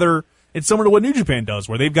putting together, it's similar to what New Japan does,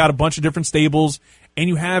 where they've got a bunch of different stables and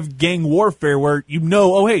you have gang warfare where you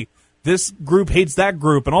know, oh, hey, this group hates that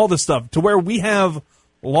group and all this stuff, to where we have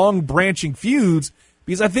long branching feuds.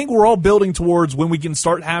 Because I think we're all building towards when we can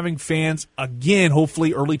start having fans again,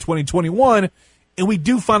 hopefully early 2021, and we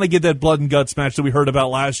do finally get that blood and guts match that we heard about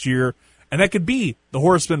last year, and that could be the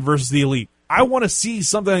Horsemen versus the Elite. I want to see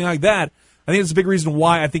something like that. I think it's a big reason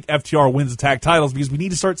why I think FTR wins the tag titles, because we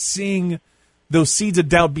need to start seeing those seeds of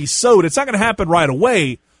doubt be sowed. It's not going to happen right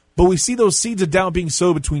away, but we see those seeds of doubt being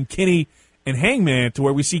sowed between Kenny and Hangman, to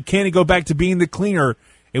where we see Kenny go back to being the cleaner,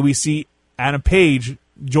 and we see Adam Page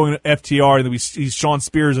join FTR, and then we see Shawn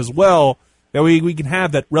Spears as well. That way we can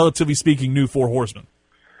have that, relatively speaking, new 4 Horsemen.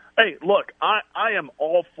 Hey, look, I am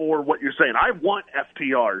all for what you're saying. I want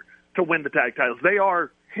FTR to win the tag titles. They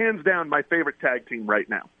are, hands down, my favorite tag team right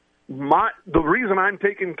now. The reason I'm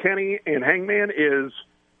taking Kenny and Hangman is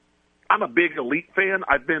I'm a big Elite fan.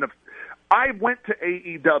 I went to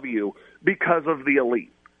AEW because of the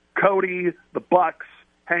Elite. Cody, the Bucks,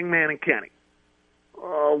 Hangman, and Kenny.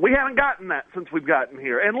 We haven't gotten that since we've gotten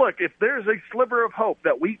here. And look, if there's a sliver of hope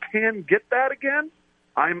that we can get that again,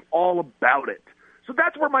 I'm all about it. So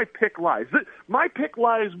that's where my pick lies. My pick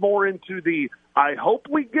lies more into the, I hope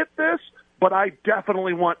we get this, but I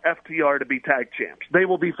definitely want FTR to be tag champs. They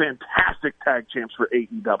will be fantastic tag champs for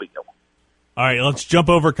AEW. All right, let's jump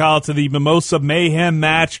over, Kyle, to the Mimosa Mayhem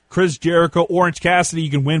match. Chris Jericho, Orange Cassidy. You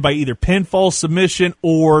can win by either pinfall, submission,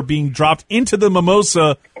 or being dropped into the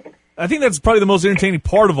Mimosa. I think that's probably the most entertaining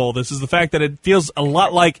part of all this, is the fact that it feels a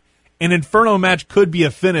lot like an Inferno match could be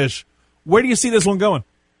a finish. Where do you see this one going?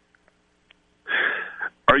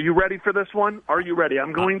 Are you ready for this one? Are you ready?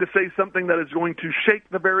 I'm going to say something that is going to shake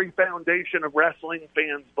the very foundation of wrestling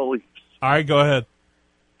fans' beliefs. All right, go ahead.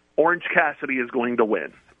 Orange Cassidy is going to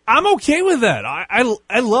win. I'm okay with that.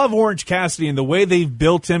 I love Orange Cassidy, and the way they've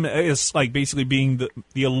built him is like basically being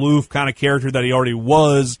the aloof kind of character that he already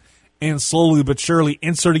was, and slowly but surely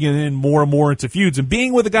inserting it in more and more into feuds. And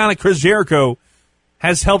being with a guy like Chris Jericho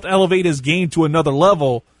has helped elevate his game to another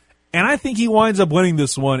level. And I think he winds up winning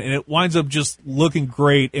this one, and it winds up just looking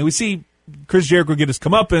great. And we see Chris Jericho get his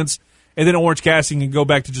comeuppance, and then Orange Cassidy can go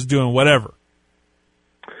back to just doing whatever.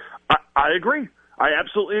 I agree. I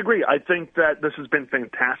absolutely agree. I think that this has been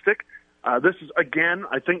fantastic. This is, again,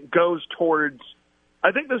 I think this goes towards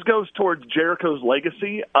Jericho's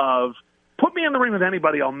legacy of, put me in the ring with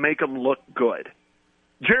anybody, I'll make them look good.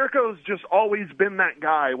 Jericho's just always been that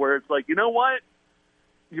guy where it's like, you know what?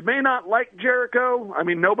 You may not like Jericho. I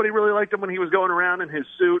mean, nobody really liked him when he was going around in his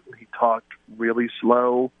suit, and he talked really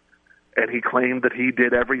slow, and he claimed that he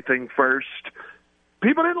did everything first.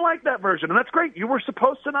 People didn't like that version, and that's great. You were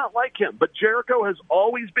supposed to not like him, but Jericho has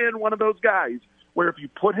always been one of those guys where if you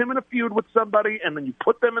put him in a feud with somebody and then you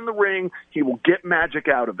put them in the ring, he will get magic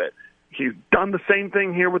out of it. He's done the same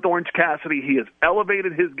thing here with Orange Cassidy. He has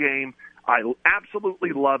elevated his game. I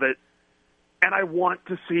absolutely love it. And I want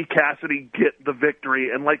to see Cassidy get the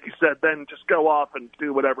victory. And like you said, then just go off and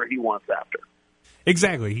do whatever he wants after.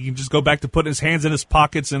 Exactly. He can just go back to putting his hands in his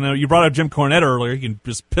pockets. And you brought up Jim Cornette earlier. He can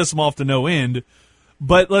just piss him off to no end.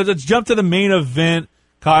 But let's jump to the main event,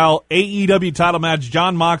 Kyle. AEW title match,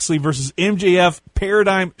 Jon Moxley versus MJF,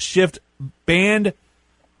 Paradigm Shift Band.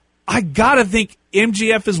 I got to think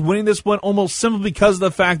MJF is winning this one almost simply because of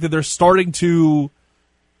the fact that they're starting to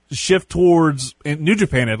shift towards, in New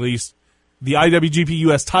Japan at least, the IWGP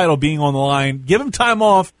US title being on the line. Give him time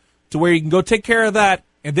off to where he can go take care of that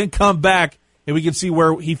and then come back, and we can see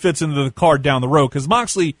where he fits into the card down the road. Because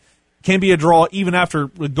Moxley can be a draw even after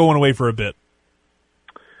going away for a bit.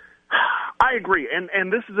 I agree.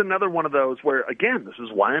 And this is another one of those where, again, this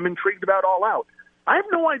is why I'm intrigued about All Out. I have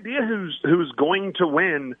no idea who's going to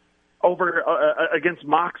win over against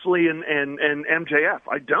Moxley and MJF.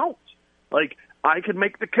 I don't. Like, I could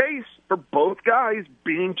make the case for both guys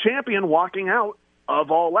being champion walking out of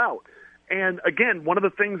All Out. And again, one of the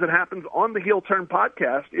things that happens on the Heel Turn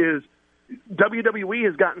podcast is WWE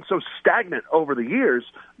has gotten so stagnant over the years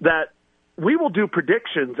that we will do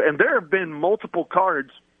predictions, and there have been multiple cards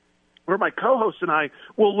where my co-host and I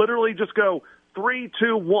will literally just go 3,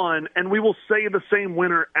 2, 1, and we will say the same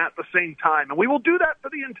winner at the same time. And we will do that for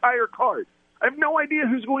the entire card. I have no idea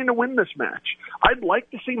who's going to win this match. I'd like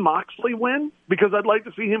to see Moxley win because I'd like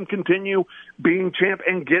to see him continue being champ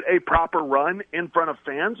and get a proper run in front of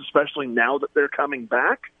fans, especially now that they're coming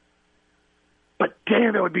back. But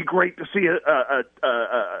damn, it would be great to see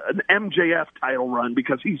an MJF title run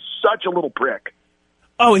because he's such a little prick.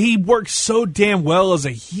 Oh, he works so damn well as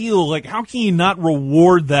a heel. Like, how can you not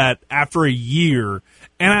reward that after a year?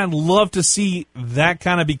 And I'd love to see that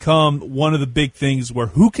kind of become one of the big things where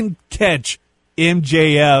who can catch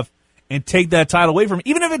MJF and take that title away from him,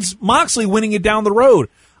 even if it's Moxley winning it down the road.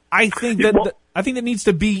 I think that needs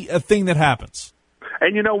to be a thing that happens.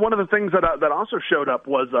 And you know, one of the things that also showed up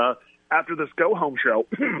was after this Go Home show.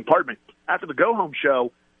 Pardon me. After the Go Home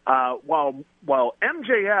show, while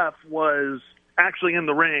MJF was actually in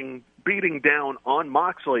the ring beating down on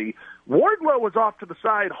Moxley, Wardlow was off to the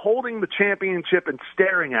side holding the championship and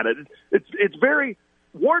staring at it. It's very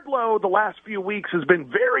Wardlow the last few weeks has been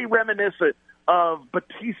very reminiscent of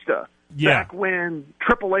Batista back when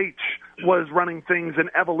Triple H was running things in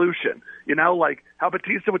Evolution. You know, like how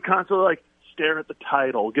Batista would constantly like stare at the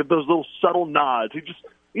title, give those little subtle nods. He just,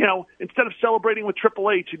 you know, instead of celebrating with Triple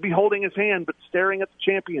H, he'd be holding his hand but staring at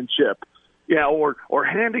the championship. Yeah, or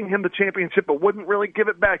handing him the championship but wouldn't really give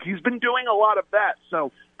it back. He's been doing a lot of that.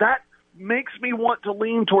 So that makes me want to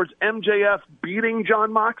lean towards MJF beating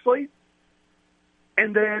Jon Moxley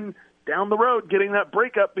and then down the road getting that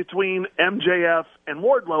breakup between MJF and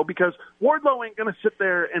Wardlow, because Wardlow ain't going to sit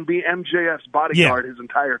there and be MJF's bodyguard his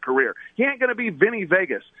entire career. He ain't going to be Vinny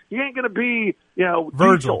Vegas. He ain't going to be, you know,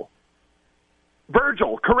 Virgil,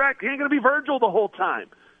 correct? He ain't going to be Virgil the whole time.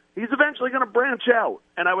 He's eventually going to branch out,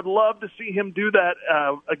 and I would love to see him do that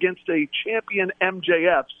against a champion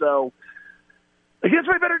MJF. So, against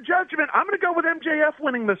my better judgment, I'm going to go with MJF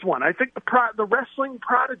winning this one. I think the wrestling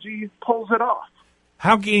prodigy pulls it off.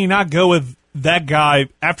 How can you not go with that guy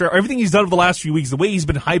after everything he's done over the last few weeks, the way he's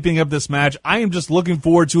been hyping up this match? I am just looking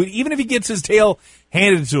forward to it. Even if he gets his tail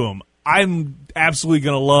handed to him, I'm absolutely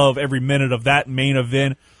going to love every minute of that main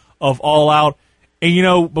event of All Out. And, you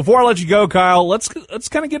know, before I let you go, Kyle, let's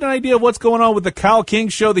kind of get an idea of what's going on with the Kyle King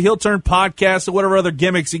Show, the Heel Turn podcast, and whatever other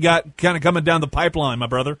gimmicks you got kind of coming down the pipeline, my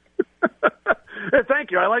brother.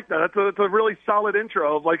 Thank you. I like that. That's a really solid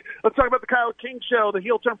intro of, like, let's talk about the Kyle King Show, the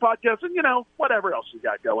Heel Turn podcast, and, you know, whatever else you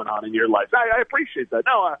got going on in your life. I appreciate that.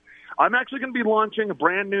 No, I'm actually going to be launching a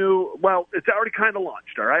brand new, well, it's already kind of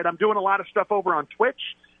launched, all right? I'm doing a lot of stuff over on Twitch.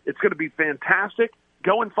 It's going to be fantastic.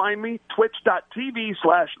 Go and find me,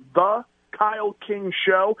 twitch.tv/the Kyle King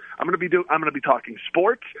Show. I'm going to be talking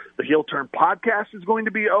sports. The Heel Turn podcast is going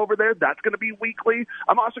to be over there. That's going to be weekly.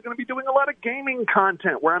 I'm also going to be doing a lot of gaming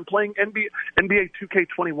content where I'm playing NBA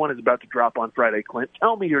 2K21 is about to drop on Friday. Clint,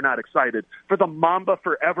 tell me you're not excited for the Mamba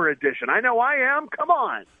Forever edition. I know I am. Come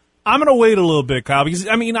on. I'm going to wait a little bit, Kyle, because,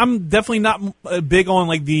 I mean, I'm definitely not big on,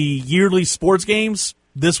 like, the yearly sports games.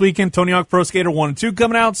 This weekend, Tony Hawk Pro Skater 1 and 2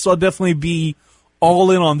 coming out, so I'll definitely be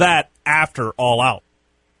all in on that after All Out.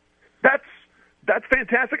 That's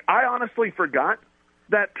fantastic. I honestly forgot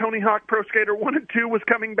that Tony Hawk Pro Skater 1 and 2 was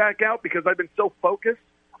coming back out because I've been so focused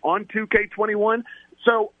on 2K21.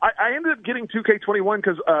 So I ended up getting 2K21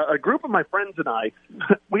 because a group of my friends and I,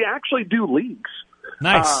 we actually do leagues.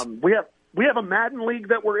 Nice. We We have a Madden league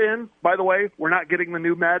that we're in. By the way, we're not getting the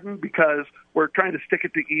new Madden because we're trying to stick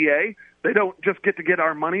it to EA. They don't just get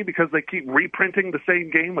our money because they keep reprinting the same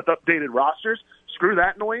game with updated rosters. Screw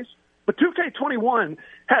that noise. But 2K21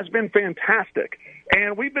 has been fantastic.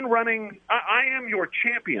 And we've been running I am your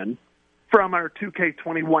champion from our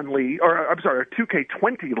 2K21 league, or I'm sorry, our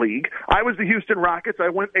 2K20 league. I was the Houston Rockets. I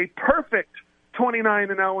went a perfect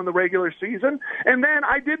 29-0 in the regular season. And then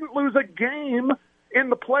I didn't lose a game in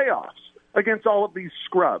the playoffs against all of these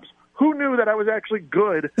scrubs. Who knew that I was actually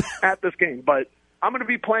good at this game? But I'm going to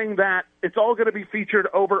be playing that. It's all going to be featured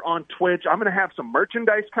over on Twitch. I'm going to have some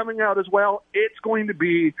merchandise coming out as well. It's going to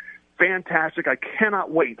be fantastic. I cannot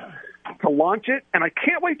wait to launch it, and I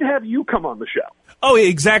can't wait to have you come on the show. Oh,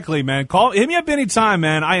 exactly, man. Hit me up anytime,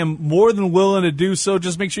 man. I am more than willing to do so.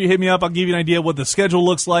 Just make sure you hit me up. I'll give you an idea of what the schedule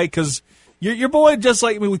looks like, because your boy, just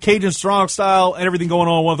like me with Cajun Strong Style and everything going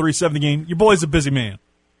on 137 The Game, your boy's a busy man.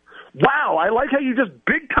 Wow, I like how you just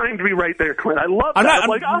big-timed me right there, Clint. I love that.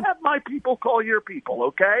 I'll have my people call your people,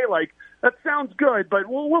 okay? Like, that sounds good, but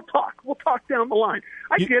we'll talk. We'll talk down the line.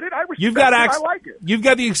 I get it. I respect it. I like it. You've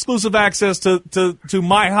got the exclusive access to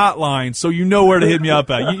my hotline, so you know where to hit me up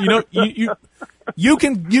at. You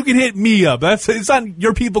can hit me up. It's not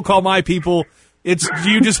your people call my people. It's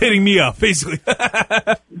you just hitting me up, basically.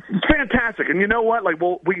 Fantastic. And you know what? Like,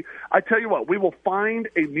 I tell you what, we will find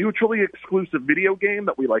a mutually exclusive video game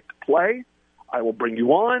that we like to play. I will bring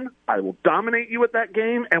you on. I will dominate you at that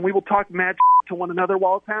game, and we will talk mad to one another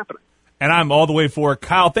while it's happening. And I'm all the way for it.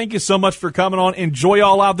 Kyle, thank you so much for coming on. Enjoy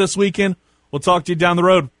All Out this weekend. We'll talk to you down the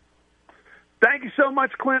road. Thank you so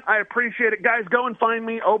much, Clint. I appreciate it. Guys, go and find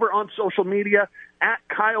me over on social media at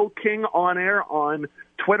Kyle King On Air on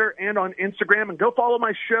Twitter and on Instagram. And go follow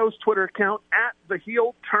my show's Twitter account at The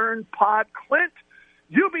Heel Turn Pod. Clint,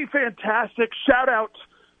 you be fantastic. Shout out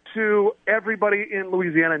to everybody in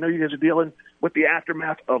Louisiana. I know you guys are dealing with the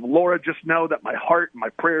aftermath of Laura. Just know that my heart and my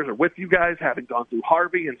prayers are with you guys, having gone through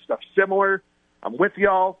Harvey and stuff similar. I'm with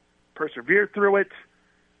y'all. Persevere through it.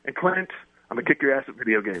 And Clint, I'm going to kick your ass at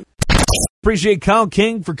video games. Appreciate Kyle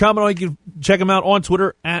King for coming on. You can check him out on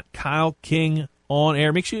Twitter at Kyle King On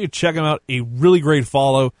Air. Make sure you check him out. A really great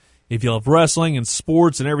follow if you love wrestling and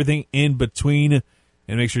sports and everything in between.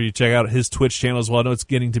 And make sure you check out his Twitch channel as well. I know it's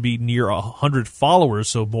getting to be near 100 followers,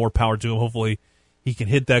 so more power to him. Hopefully he can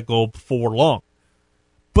hit that goal before long.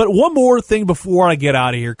 But one more thing before I get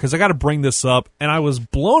out of here, because I got to bring this up, and I was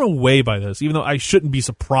blown away by this, even though I shouldn't be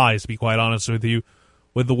surprised, to be quite honest with you,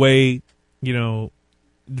 with the way,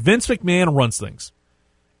 Vince McMahon runs things.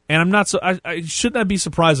 And I'm not so I should not be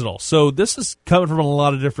surprised at all. So this is coming from a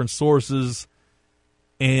lot of different sources,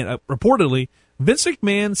 and reportedly, Vince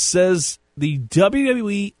McMahon says the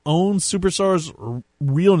WWE owns superstars'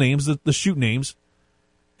 real names, the shoot names,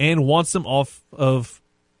 and wants them off of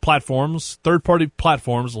platforms, third-party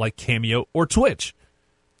platforms like Cameo or Twitch.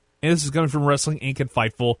 And this is coming from Wrestling Inc. and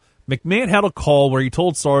Fightful. McMahon had a call where he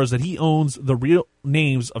told stars that he owns the real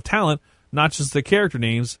names of talent, not just the character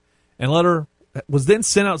names, and a letter was then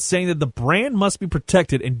sent out saying that the brand must be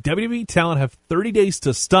protected and WWE talent have 30 days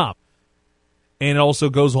to stop. And it also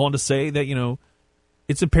goes on to say that,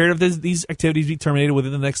 it's imperative that these activities be terminated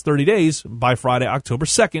within the next 30 days by Friday, October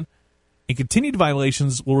 2nd, and continued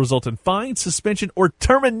violations will result in fine, suspension, or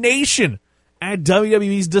termination at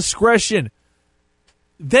WWE's discretion.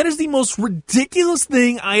 That is the most ridiculous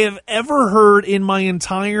thing I have ever heard in my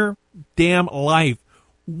entire damn life.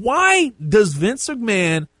 Why does Vince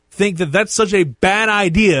McMahon think that that's such a bad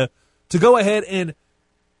idea to go ahead and...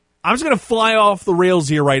 I'm just going to fly off the rails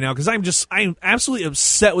here right now because I'm absolutely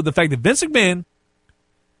upset with the fact that Vince McMahon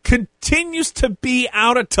continues to be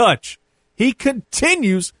out of touch. He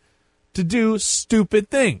continues to do stupid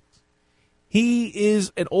things. He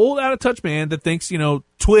is an old, out of touch man that thinks,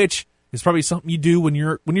 Twitch is probably something you do when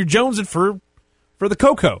you're jonesing for the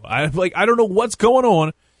cocoa. I don't know what's going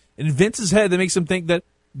on in Vince's head that makes him think that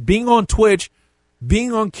being on Twitch,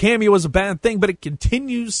 being on Cameo is a bad thing, but it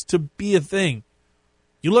continues to be a thing.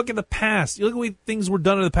 You look at the past. You look at the way things were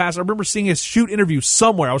done in the past. I remember seeing a shoot interview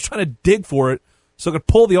somewhere. I was trying to dig for it so I could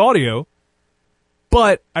pull the audio.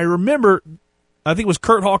 But I remember, I think it was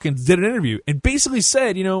Kurt Hawkins did an interview and basically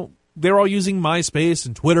said, they're all using MySpace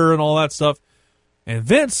and Twitter and all that stuff. And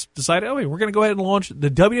Vince decided, we're going to go ahead and launch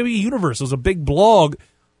the WWE Universe. It was a big blog,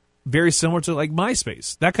 very similar to like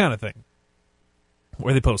MySpace, that kind of thing,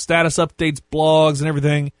 where they post status updates, blogs, and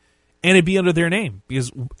everything, and it'd be under their name.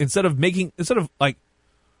 Because instead of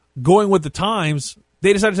going with the times,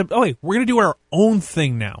 they decided to say, we're going to do our own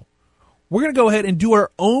thing now. We're going to go ahead and do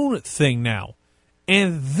our own thing now.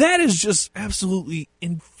 And that is just absolutely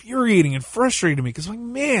infuriating and frustrating to me because,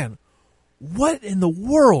 man, what in the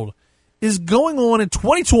world is going on in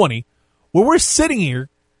 2020 where we're sitting here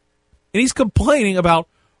and he's complaining about,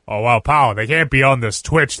 oh, well, pal, they can't be on this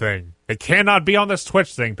Twitch thing. They cannot be on this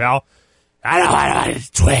Twitch thing, pal. I don't want this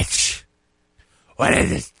Twitch. What is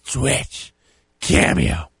this Twitch?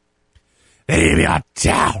 Cameo. They need to be on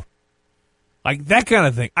town. Like, that kind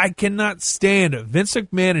of thing. I cannot stand Vince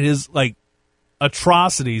McMahon and his, like,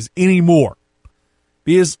 atrocities anymore.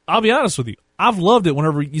 Because, I'll be honest with you, I've loved it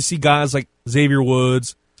whenever you see guys like Xavier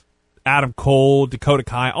Woods, Adam Cole, Dakota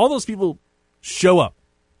Kai, all those people show up.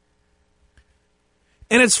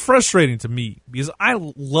 And it's frustrating to me because I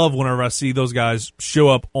love whenever I see those guys show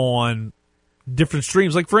up on different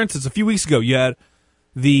streams. Like, for instance, a few weeks ago, you had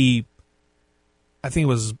I think it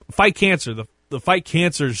was Fight Cancer, the Fight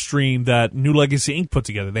Cancer stream that New Legacy Inc. put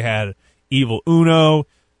together. They had Evil Uno,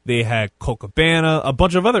 they had Colt Cabana, a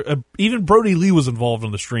bunch of other, even Brody Lee was involved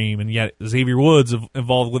on the stream, and yet Xavier Woods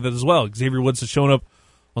involved with it as well. Xavier Woods has shown up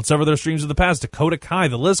on several of their streams in the past. Dakota Kai,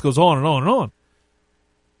 the list goes on and on and on.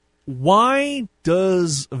 Why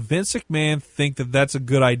does Vince McMahon think that that's a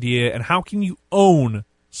good idea, and how can you own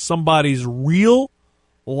somebody's real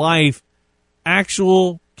life,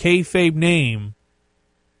 actual kayfabe name,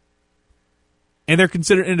 and they're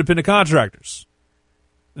considered independent contractors?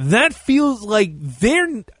 That feels like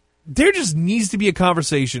there just needs to be a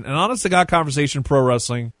conversation, an honest-to-God conversation in pro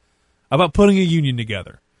wrestling about putting a union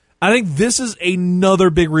together. I think this is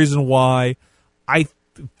another big reason why I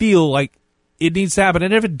feel like it needs to happen.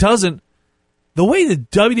 And if it doesn't, the way the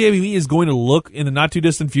WWE is going to look in the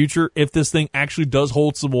not-too-distant future, if this thing actually does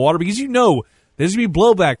hold some water, because you know there's going to be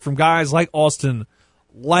blowback from guys like Austin,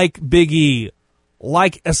 like Big E,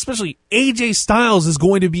 like especially AJ Styles is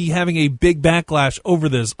going to be having a big backlash over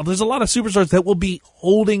this. There's a lot of superstars that will be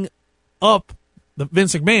holding up the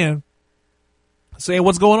Vince McMahon, saying,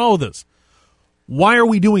 what's going on with this? Why are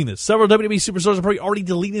we doing this? Several WWE superstars are probably already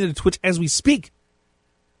deleting their Twitch as we speak.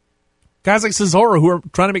 Guys like Cesaro who are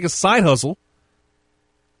trying to make a side hustle,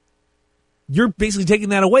 you're basically taking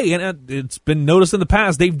that away. And it's been noticed in the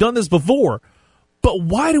past. They've done this before. But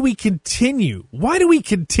why do we continue? Why do we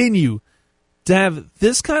continue to have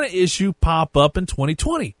this kind of issue pop up in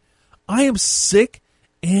 2020? I am sick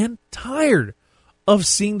and tired of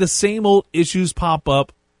seeing the same old issues pop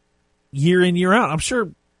up year in, year out. I'm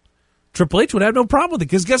sure Triple H would have no problem with it,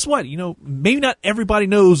 because guess what? You know, maybe not everybody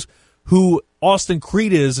knows who Austin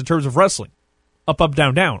Creed is in terms of wrestling. Up,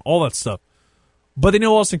 down, down, all that stuff. But they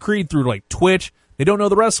know Austin Creed through, like, Twitch. They don't know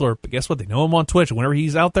the wrestler, but guess what? They know him on Twitch. And whenever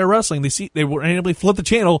he's out there wrestling, they will randomly flip the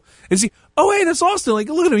channel and see, oh, hey, that's Austin. Like,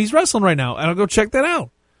 look at him. He's wrestling right now. And I'll go check that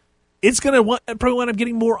out. It's going to probably wind up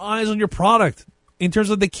getting more eyes on your product in terms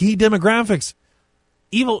of the key demographics.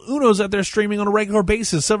 Evil Uno's out there streaming on a regular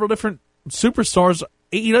basis. Several different superstars,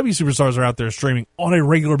 AEW superstars, are out there streaming on a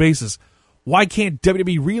regular basis. Why can't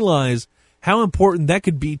WWE realize how important that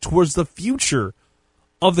could be towards the future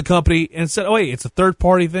of the company and said, oh, wait, it's a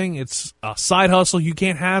third-party thing. It's a side hustle. You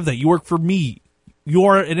can't have that. You work for me. You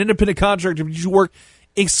are an independent contractor, but you work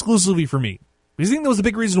exclusively for me. Because I think that was the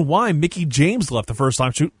big reason why Mickie James left the first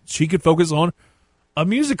time. She could focus on a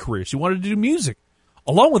music career. She wanted to do music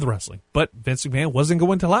along with wrestling, but Vince McMahon wasn't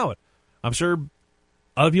going to allow it. I'm sure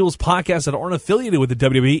other people's podcasts that aren't affiliated with the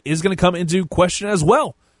WWE is going to come into question as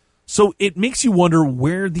well. So it makes you wonder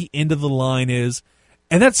where the end of the line is,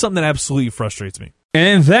 and that's something that absolutely frustrates me.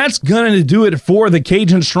 And that's going to do it for the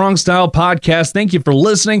Cajun Strong Style podcast. Thank you for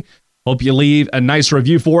listening. Hope you leave a nice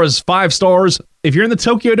review for us, 5 stars. If you're in the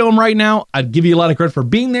Tokyo Dome right now, I'd give you a lot of credit for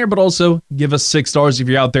being there, but also give us 6 stars if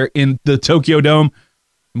you're out there in the Tokyo Dome.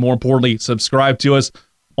 More importantly, subscribe to us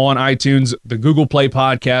on iTunes, the Google Play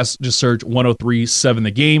podcast. Just search 1037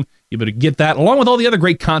 The Game. You better get that, along with all the other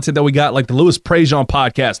great content that we got, like the Louis Prejean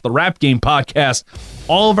podcast, the Rap Game podcast,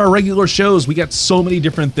 all of our regular shows. We got so many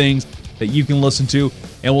different things that you can listen to,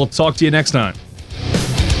 and we'll talk to you next time.